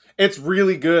 Yeah. It's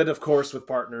really good, of course, with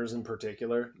partners in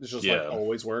particular. It's just like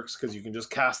always works because you can just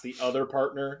cast the other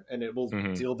partner and it will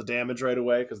deal the damage right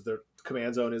away because their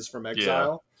command zone is from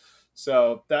exile. Yeah.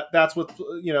 So that's what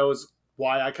is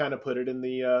why I kind of put it in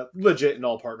the legit in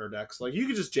all partner decks. Like you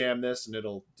could just jam this and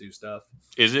it'll do stuff.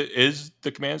 Is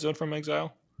the command zone from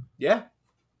exile? Yeah.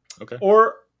 Okay.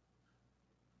 Or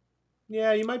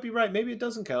yeah, you might be right. Maybe it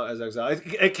doesn't count as exile.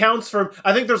 It counts from.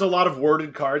 I think there's a lot of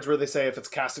worded cards where they say if it's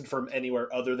casted from anywhere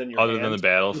other than your hand, than the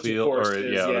battlefield, or other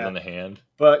than the hand.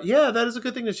 But yeah, that is a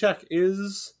good thing to check.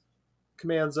 Is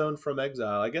command zone from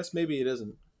exile? I guess maybe it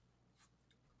isn't.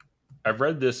 I've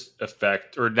read this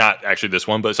effect, or not actually this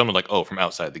one, but someone like, oh, from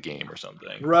outside the game or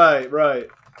something. Right.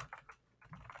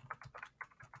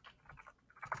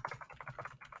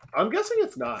 I'm guessing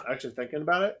it's not, actually thinking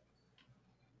about it.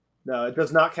 No, it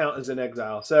does not count as an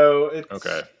exile. So it's...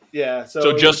 Okay. Yeah,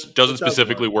 so just doesn't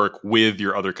specifically work with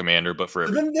your other commander, but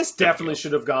for then this definitely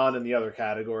should have gone in the other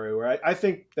category, where I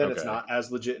think then it's not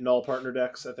as legit in all partner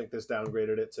decks. I think this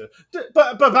downgraded it to...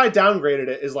 But by downgraded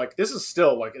it is like, this is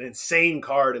still like an insane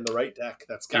card in the right deck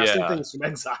that's casting things from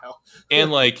exile.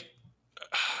 And like,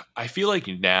 I feel like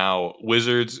now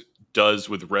Wizards does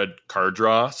with red card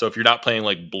draw. So if you're not playing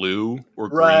like blue or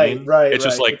green, it's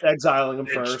just like it's exiling them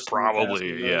first.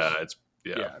 Probably, yeah.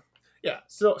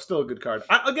 Still a good card.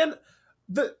 Again,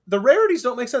 the rarities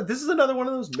don't make sense. This is another one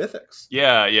of those mythics.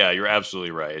 Yeah, you're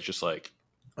absolutely right. It's just like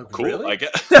cool, really? I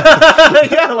guess.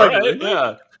 Yeah, like right, really?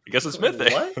 yeah. I guess it's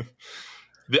mythic.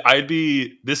 What?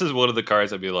 This is one of the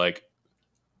cards I'd be like,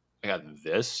 I got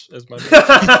this as my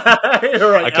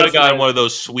right, I could have gotten one of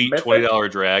those sweet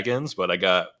 $20 dragons, but I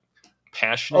got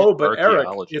Passionate but Eric,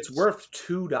 Archaeologist. it's worth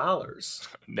 $2.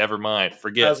 Never mind.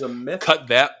 Forget. As a myth. Cut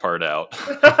that part out.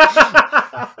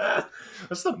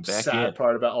 That's the sad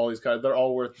part about all these cards. They're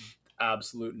all worth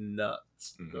absolute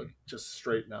nuts. Mm-hmm. Just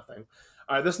straight nothing.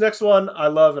 All right, this next one I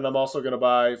love, and I'm also going to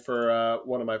buy for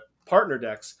one of my partner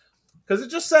decks. Because it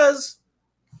just says,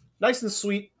 nice and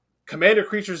sweet, commander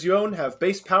creatures you own have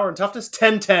base power and toughness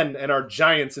 10/10 and are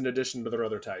giants in addition to their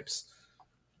other types.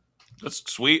 That's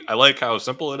sweet. I like how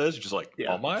simple it is. Just like,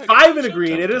 oh my. 5 and a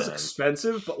green. It is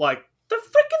expensive, but like, they're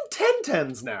freaking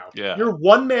 10/10s now. Yeah. Your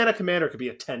 1 mana commander could be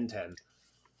a 10/10.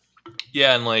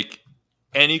 Yeah, and like,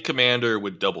 any commander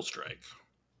with double strike.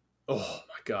 Oh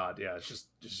my god, yeah. It's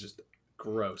just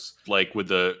gross. Like with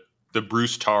the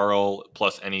Bruce Tarl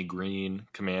plus any green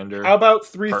commander. How about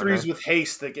 3/3s with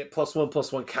haste that get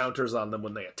 +1/+1 counters on them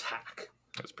when they attack?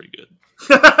 That's pretty good.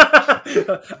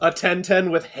 A 10/10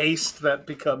 with haste that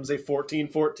becomes a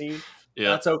 14/14. Yeah.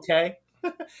 That's okay.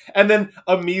 And then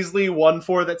a measly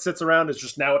 1/4 that sits around is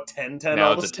just now a 10/10.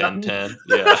 Now it's a 10/10.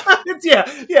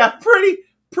 Yeah. yeah,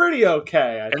 pretty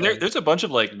okay. And there's a bunch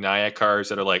of like Naya cards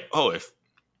that are like, oh, if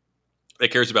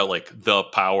it cares about like the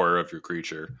power of your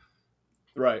creature.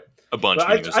 Right. A bunch.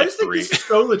 I just think this is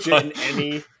so legit in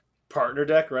any partner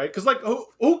deck, right? Because like,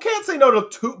 who can't say no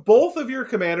to both of your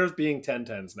commanders being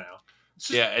 10/10s now?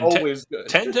 Yeah, and always good.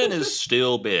 10/10 is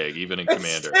still big, even in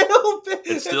Commander.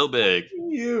 It's still big.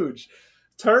 Huge.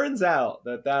 Turns out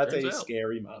that's a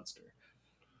scary monster.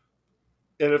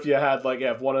 And if you had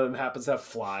if one of them happens to have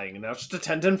flying, and now it's just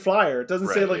a 10/10 flyer. It doesn't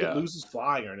say it loses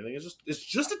flying or anything. It's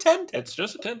just a 10/10. It's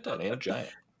just a 10/10 and a giant.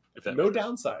 No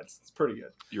downsides. It's pretty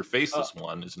good. Your faceless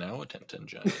one is now a 10/10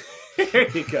 giant. There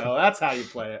you go. That's how you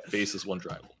play it. Faceless one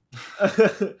tribal.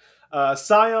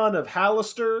 Scion of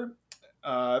Halaster.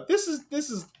 This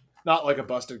is not like a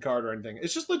busted card or anything.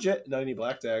 It's just legit 90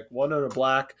 black deck. 1 on a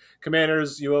black.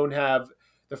 Commanders you own have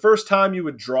the first time you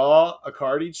would draw a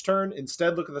card each turn.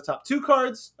 Instead, look at the top 2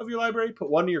 cards of your library, put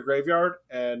 1 to your graveyard,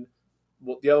 and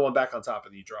the other one back on top,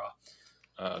 and you draw.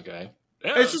 Okay.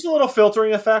 Yeah. It's just a little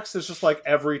filtering effects. It's just like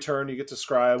every turn you get to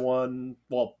scry 1.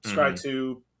 Well, scry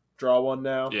 2, draw 1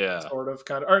 now. Yeah. Sort of,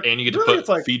 kind of. Or and you get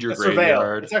to feed your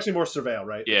graveyard. Surveil. It's actually more surveil,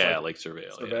 right? Yeah, like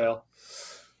surveil. Surveil.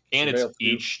 Yeah. And it's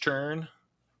each turn.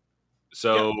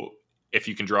 So if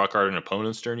you can draw a card in an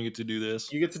opponent's turn, you get to do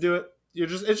this. You get to do it.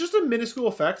 It's just a minuscule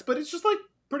effect, but it's just like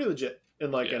pretty legit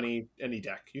in any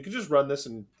deck. You can just run this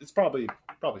and it's probably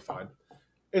fine.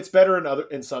 It's better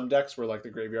in some decks where like the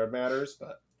graveyard matters,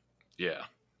 but yeah,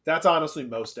 that's honestly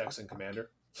most decks in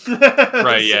Commander.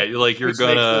 Right? Yeah, like you're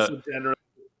gonna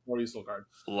more useful card.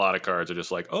 A lot of cards are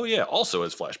just like, oh yeah, also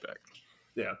as flashback.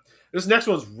 Yeah, this next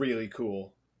one's really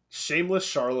cool. Shameless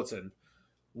Charlatan.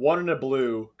 1 in a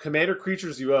blue. Commander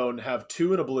creatures you own have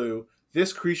 2 in a blue.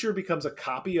 This creature becomes a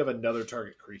copy of another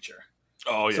target creature.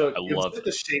 Oh yeah, I love it.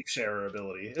 The shape sharer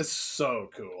ability. It's so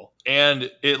cool.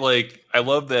 And I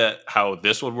love that how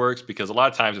this one works, because a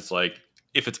lot of times it's like,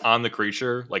 if it's on the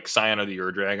creature, like Scion of the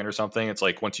Ur-Dragon or something, it's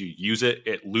like once you use it,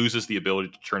 it loses the ability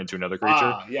to turn into another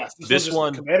creature. Yes. This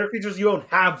one commander creatures you own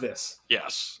have this.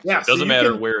 Yes. Yeah. So it doesn't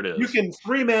matter where it is. You can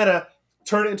 3 mana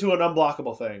turn it into an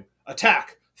unblockable thing.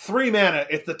 Attack. 3 mana,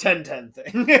 it's the 10/10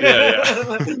 thing.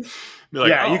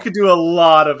 Yeah. You could do a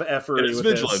lot of effort. It's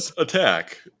vigilance,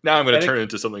 attack. Now I'm going to turn it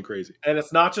into something crazy. And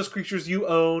it's not just creatures you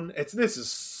own. This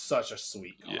is such a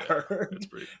sweet card. Yeah, it's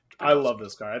pretty I love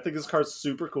this card. I think this card's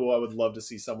super cool. I would love to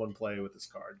see someone play with this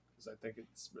card because I think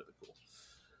it's really cool.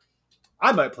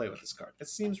 I might play with this card. It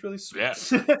seems really sweet. Yeah.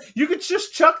 You could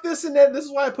just chuck this in there. This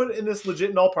is why I put it in this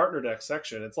legit in all partner deck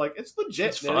section. It's like, it's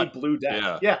legit in any blue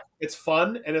deck. Yeah, it's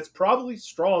fun, and it's probably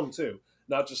strong, too.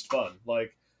 not just fun.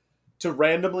 Like, to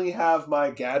randomly have my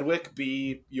Gadwick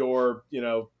be your,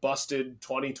 busted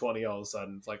 20/20 all of a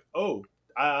sudden. It's like, oh,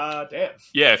 damn.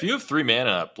 Yeah, if you have 3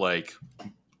 mana up, like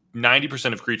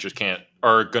 90% of creatures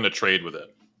are going to trade with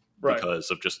it Right. because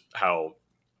of just how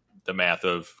the math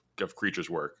of creatures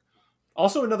work.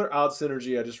 Also, another odd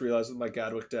synergy I just realized with my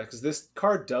Gadwick deck is this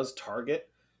card does target,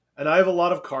 and I have a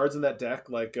lot of cards in that deck.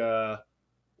 Like,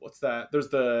 what's that? There's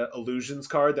the Illusions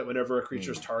card that whenever a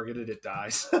creature's targeted, it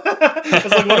dies.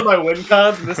 It's like one of my win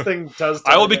cons, and this thing does.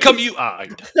 I will become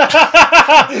you-eyed.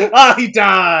 He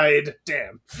died.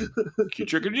 Damn.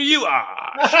 Creature can do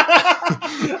you-eyed.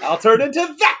 I'll turn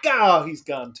into that guy. Oh, he's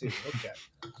gone too. Okay.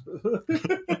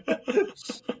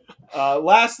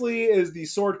 Lastly is the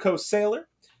Sword Coast Sailor.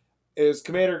 Is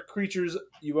commander creatures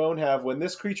you own have when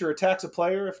this creature attacks a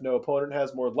player, if no opponent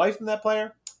has more life than that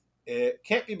player, it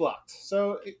can't be blocked.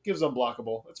 So it gives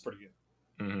unblockable. That's pretty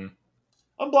good. Mm-hmm.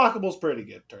 Unblockable's pretty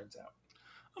good, turns out.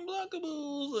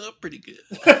 Unblockables are pretty good.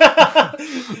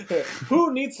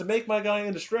 Who needs to make my guy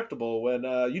indestructible when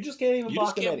you just can't even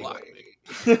block him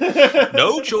anyway?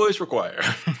 No choice required.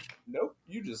 Nope,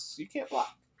 you can't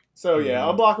block. So yeah,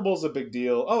 unblockable is a big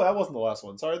deal. Oh, that wasn't the last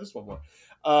one. Sorry, this one more.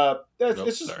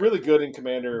 It's just really good in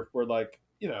Commander where, like,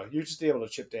 you're just able to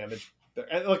chip damage.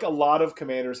 And, like, a lot of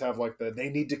commanders have, like, they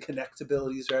need to connect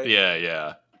abilities, right?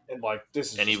 Yeah. And, like,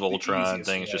 this is any Voltron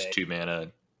thing. It's way. just 2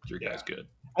 mana. Your guy's good.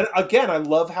 And again, I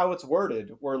love how it's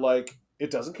worded where, like,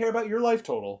 it doesn't care about your life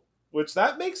total, which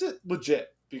that makes it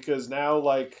legit because now,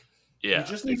 like, you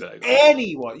just need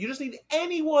anyone. You just need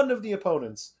any one of the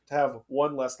opponents to have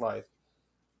 1 less life,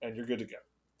 and you're good to go.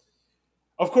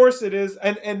 Of course, it is,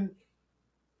 and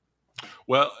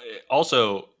well,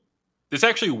 also, this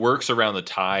actually works around the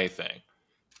tie thing.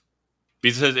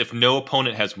 Because if no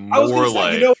opponent has more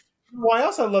life... why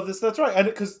else I love this? That's right. And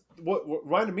because what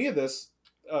reminded me of this,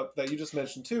 that you just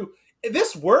mentioned too,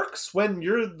 this works when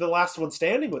you're the last one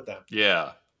standing with them.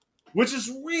 Yeah. Which is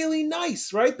really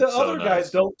nice, right? The other guys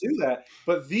don't do that.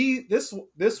 But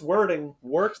this wording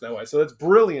works that way. So it's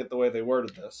brilliant the way they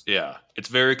worded this. Yeah. It's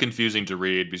very confusing to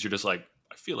read because you're just like,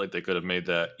 I feel like they could have made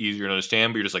that easier to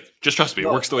understand, but you're just like, just trust me, it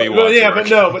works the way you want it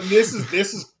to work. But this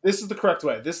is the correct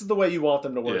way. This is the way you want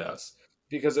them to word this.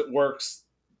 Because it works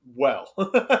well.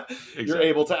 Exactly. You're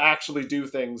able to actually do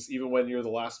things even when you're the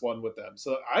last one with them.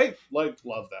 So I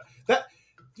love that.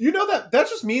 That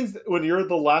just means that when you're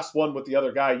the last one with the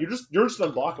other guy, you're just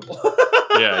unblockable.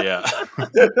 Yeah.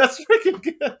 That's freaking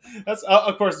good. That's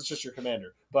of course it's just your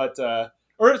commander, but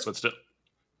still.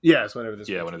 Yeah, it's whenever this.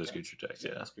 Yeah, whenever this creature attacks.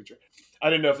 Yeah, this creature.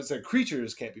 I didn't know if it said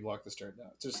creatures can't be blocked this turn. No,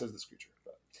 it just says this creature.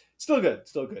 But still good.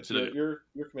 Your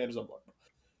commander's unblockable.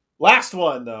 Last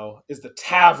one though is the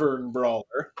Tavern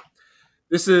Brawler.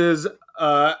 This is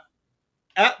at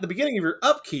the beginning of your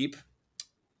upkeep.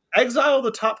 Exile the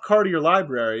top card of your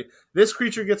library. This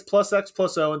creature gets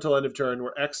 +X/+0 until end of turn,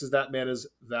 where X is that mana's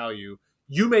value.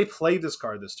 You may play this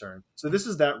card this turn. So this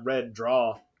is that red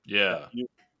draw. Yeah. You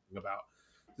about.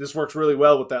 This works really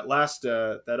well with that last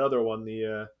that other one,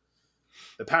 the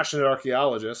Passionate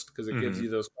Archaeologist, because it gives you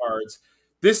those cards.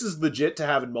 This is legit to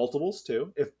have in multiples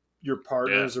too. If your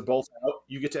partners are both out,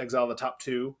 you get to exile the top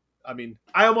 2. I mean,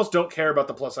 I almost don't care about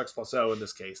the +X/+0 in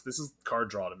this case. This is card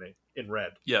draw to me in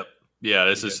red. Yep. Yeah,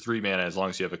 this is 3 mana as long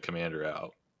as you have a commander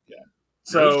out. Yeah.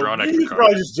 So you can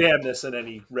probably just jam this in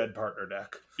any red partner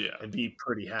deck. Yeah. And be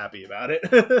pretty happy about it.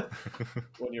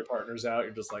 When your partner's out,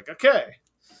 you're just like, okay.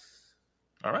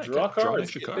 All right. Draw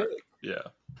cards. Card. Yeah.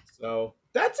 So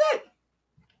that's it.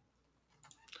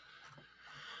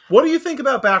 What do you think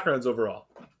about backgrounds overall?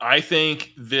 I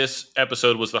think this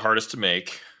episode was the hardest to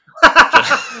make.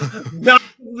 Not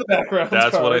the background.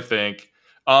 That's what I think.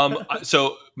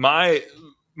 So my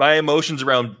emotions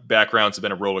around backgrounds have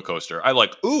been a roller coaster. I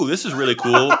like, ooh, this is really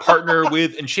cool. Partner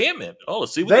with enchantment. Oh,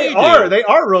 let's see what they do. They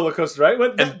are roller coaster,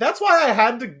 right? That's why I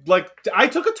had to I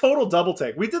took a total double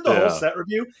take. We did the whole set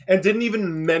review and didn't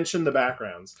even mention the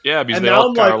backgrounds. Yeah, because and they now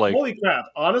all I'm like, holy crap!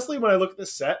 Honestly, when I look at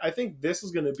this set, I think this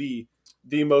is going to be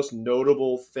the most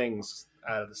notable things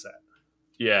out of the set.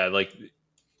 Yeah,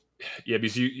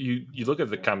 because you look at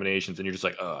the combinations and you're just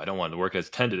like, oh, I don't want to work as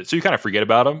tended. So you kind of forget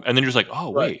about them, and then you're just like, oh,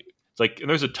 wait. It's like, and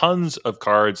there's tons of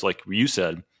cards, like you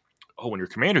said, oh, when your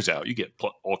commander's out, you get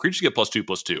all creatures get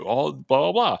 +2/+2, all blah,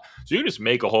 blah, blah. So you can just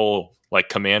make a whole,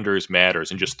 commanders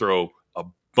matters and just throw a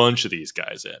bunch of these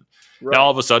guys in. Right. Now,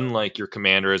 all of a sudden, your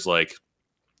commander is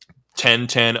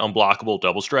 10/10 unblockable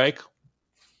double strike.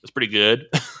 That's pretty good.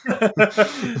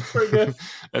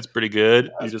 That's pretty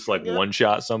good. You just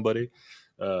one-shot somebody.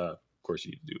 Of course,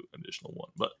 you do an additional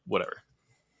one, but whatever.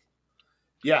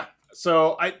 Yeah.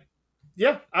 So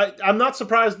Yeah, I'm not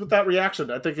surprised with that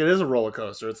reaction. I think it is a roller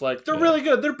coaster. It's like, they're really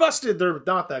good. They're busted. They're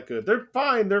not that good. They're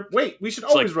fine. We should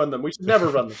always run them. We should never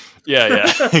run them. Yeah,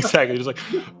 exactly. Just like,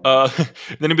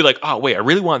 then it'd be like, oh wait, I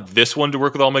really want this one to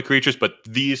work with all my creatures, but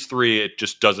these three, it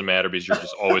just doesn't matter because you're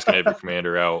just always going to have your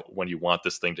commander out when you want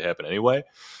this thing to happen anyway.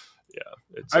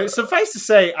 Yeah, it's suffice to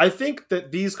say, I think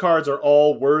that these cards are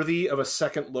all worthy of a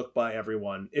second look by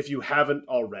everyone if you haven't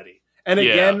already. And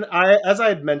again, as I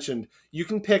had mentioned, you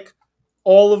can pick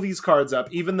all of these cards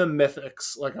up, even the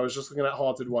mythics, like I was just looking at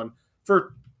Haunted One,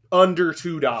 for under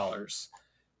 $2.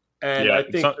 And I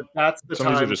think that's the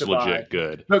time just to legit buy.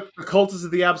 Good. The Cultists of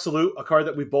the Absolute, a card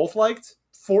that we both liked,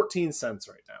 14 cents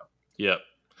right now. Yep.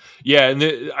 Yeah,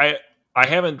 and I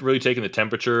haven't really taken the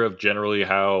temperature of generally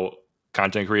how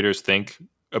content creators think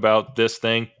about this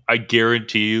thing. I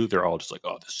guarantee you they're all just like,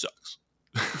 oh, this sucks.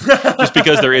 Just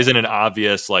because there isn't an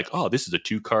obvious like, oh, this is a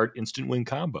 2-card instant win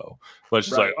combo. But it's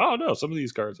just like, oh no, some of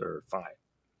these cards are fine.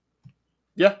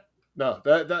 Yeah. No,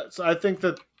 that's I think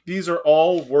that these are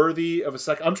all worthy of a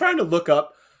second. I'm trying to look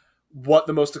up what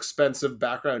the most expensive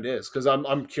background is because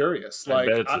I'm curious. I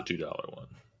bet it's a $2 one.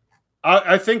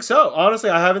 I think so. Honestly,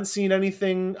 I haven't seen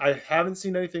anything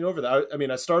over that. I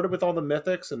mean, I started with all the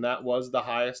mythics, and that was the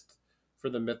highest for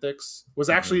the mythics. Was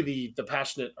actually the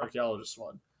Passionate Archaeologist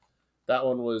one. That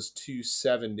one was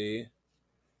 $270,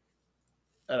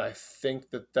 and I think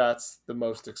that's the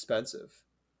most expensive.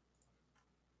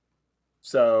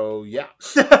 So yeah,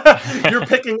 you're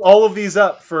picking all of these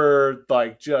up for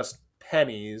like just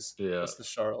pennies. Yeah, that's the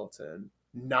Charlatan.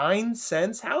 9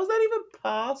 cents? How is that even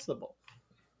possible?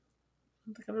 I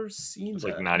don't think I've ever seen it's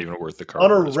that. like not even worth the card.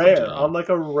 On a rare, on like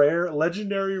a rare,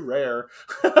 legendary rare.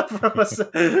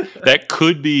 That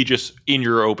could be just in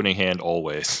your opening hand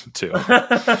always, too. Where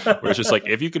it's just like,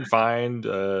 if you can find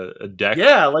a deck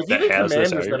like that even has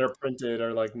commanders that are printed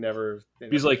are like never...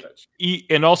 He's like,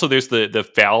 and also there's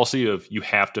the fallacy of you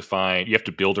have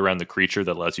to build around the creature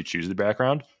that lets you choose the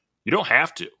background. You don't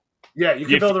have to. Yeah, you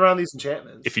can build around these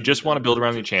enchantments. If you just want to build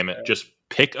around the enchantment, just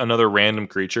pick another random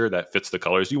creature that fits the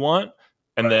colors you want,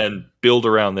 and then build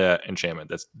around that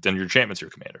enchantment. Then your enchantment's your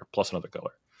commander, plus another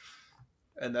color.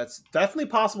 And that's definitely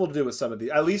possible to do with some of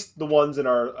these. At least the ones in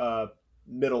our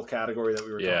middle category that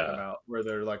we were talking about, where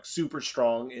they're like super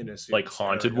strong in a like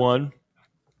Haunted One.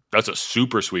 That's a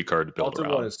super sweet card to build around.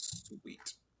 Haunted One is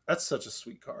sweet. That's such a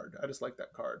sweet card. I just like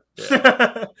that card.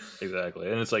 Yeah, exactly.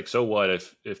 And it's like, so what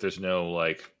if there's no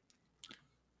like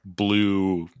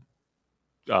blue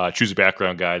choose a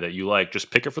background guy that you like?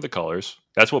 Just pick it for the colors.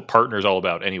 That's what Partner is all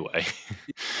about anyway.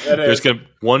 There's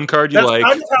one card you like,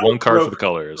 one card for the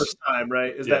colors. First time,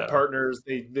 right? That Partners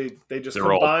they just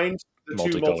combined the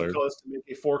two multicolors to make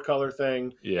a 4-color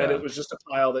thing, and it was just a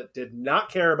pile that did not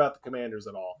care about the commanders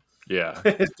at all. Yeah,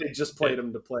 they just played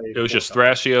them to play. It was just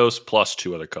Thrasios plus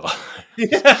 2 other colors.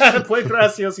 Play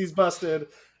Thrasios, he's busted,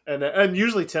 and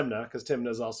usually Tymna, because Tymna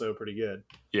is also pretty good.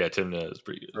 Yeah, Tymna is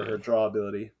pretty good for her draw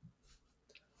ability.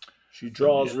 She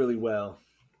draws really well.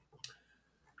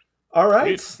 All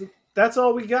right. Sweet. That's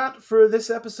all we got for this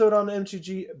episode on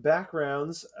MTG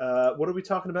Backgrounds. What are we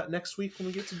talking about next week when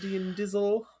we get to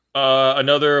D&Dizzle?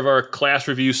 Another of our class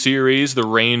review series, The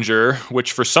Ranger,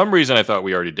 which for some reason I thought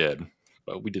we already did,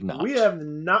 but we did not. We have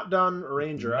not done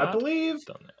Ranger. I believe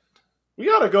done that. We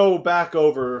got to go back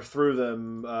through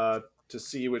them to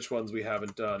see which ones we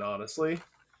haven't done, honestly.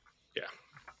 Yeah.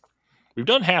 We've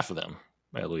done half of them.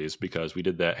 At least, because we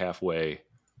did that halfway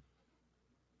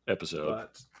episode.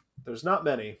 But there's not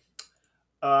many.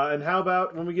 And how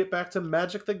about when we get back to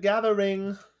Magic the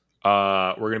Gathering?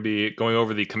 We're going to be going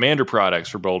over the Commander products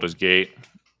for Baldur's Gate,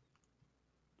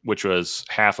 which was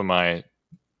half of my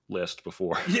list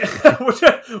before. Yeah,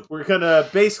 we're going to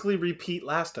basically repeat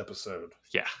last episode.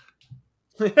 Yeah.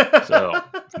 So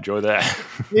enjoy that.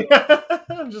 Yeah,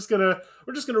 we're just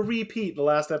gonna repeat the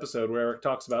last episode where Eric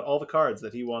talks about all the cards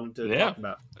that he wanted to talk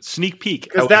about. Sneak peek,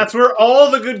 because that's where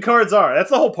all the good cards are. That's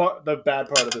the whole part. The bad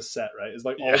part of this set, right? Is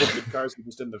like all the good cards are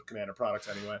just in the Commander products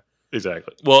anyway.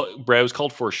 Exactly. Well, Brad, was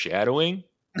called foreshadowing.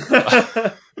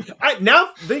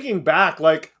 Now thinking back,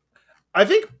 like I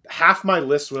think half my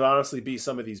list would honestly be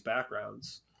some of these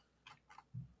backgrounds.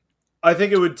 I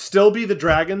think it would still be the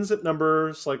dragons at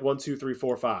numbers like 1, 2, 3,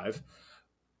 4, 5.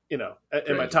 You know,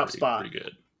 in my top spot. Pretty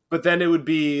good. But then it would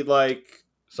be like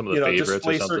some of the favorites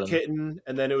Displacer or something. Kitten,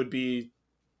 and then it would be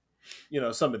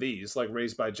some of these like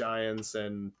Raised by Giants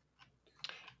and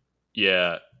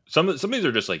some of these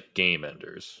are just like game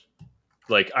enders.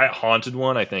 Like Haunted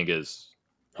One, I think is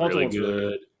really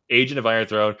good. Agent of Iron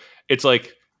Throne. It's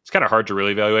like it's kind of hard to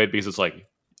really evaluate because it's like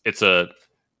do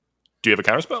you have a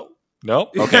counterspell?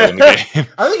 Nope. Okay. In the game.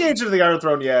 I think Agent of the Iron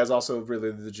Throne, is also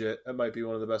really legit. It might be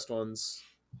one of the best ones.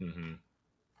 Mm-hmm.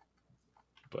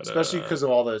 But, especially because of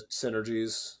all the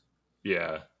synergies.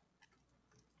 Yeah.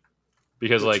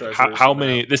 Because The like treasures how and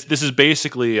many this is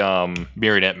basically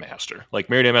Marionette Master. Like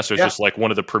Marionette Master is just like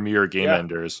one of the premier game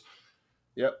enders.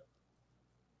 Yep.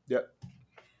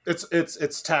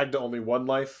 It's tagged to only one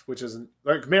life, which isn't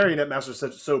like Marionette Master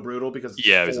is so brutal because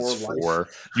it's 4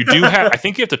 life. You do have I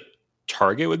think you have to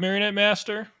target with Marionette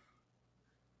Master.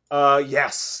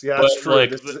 Yes. Yeah, that's true.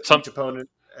 Like each opponent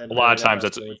and a lot of times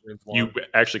that's you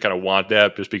actually kind of want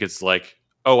that just because it's like,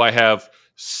 oh, I have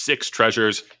 6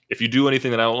 treasures. If you do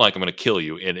anything that I don't like, I'm going to kill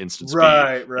you in instant speed.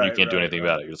 Right. And you can't do anything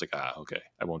about it. You're just like, okay,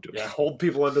 I won't do it. Yeah, hold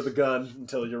people under the gun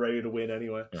until you're ready to win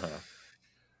anyway.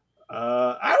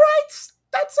 All right,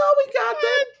 that's all we got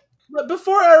then. But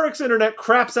before Eric's internet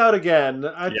craps out again,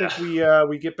 I think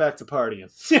we get back to partying.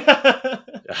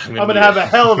 I'm going to have a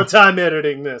hell of a time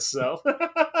editing this, so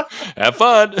have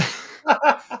fun.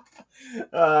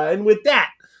 And with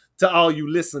that, to all you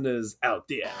listeners out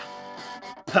there,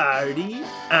 party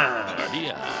on.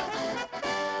 Party on.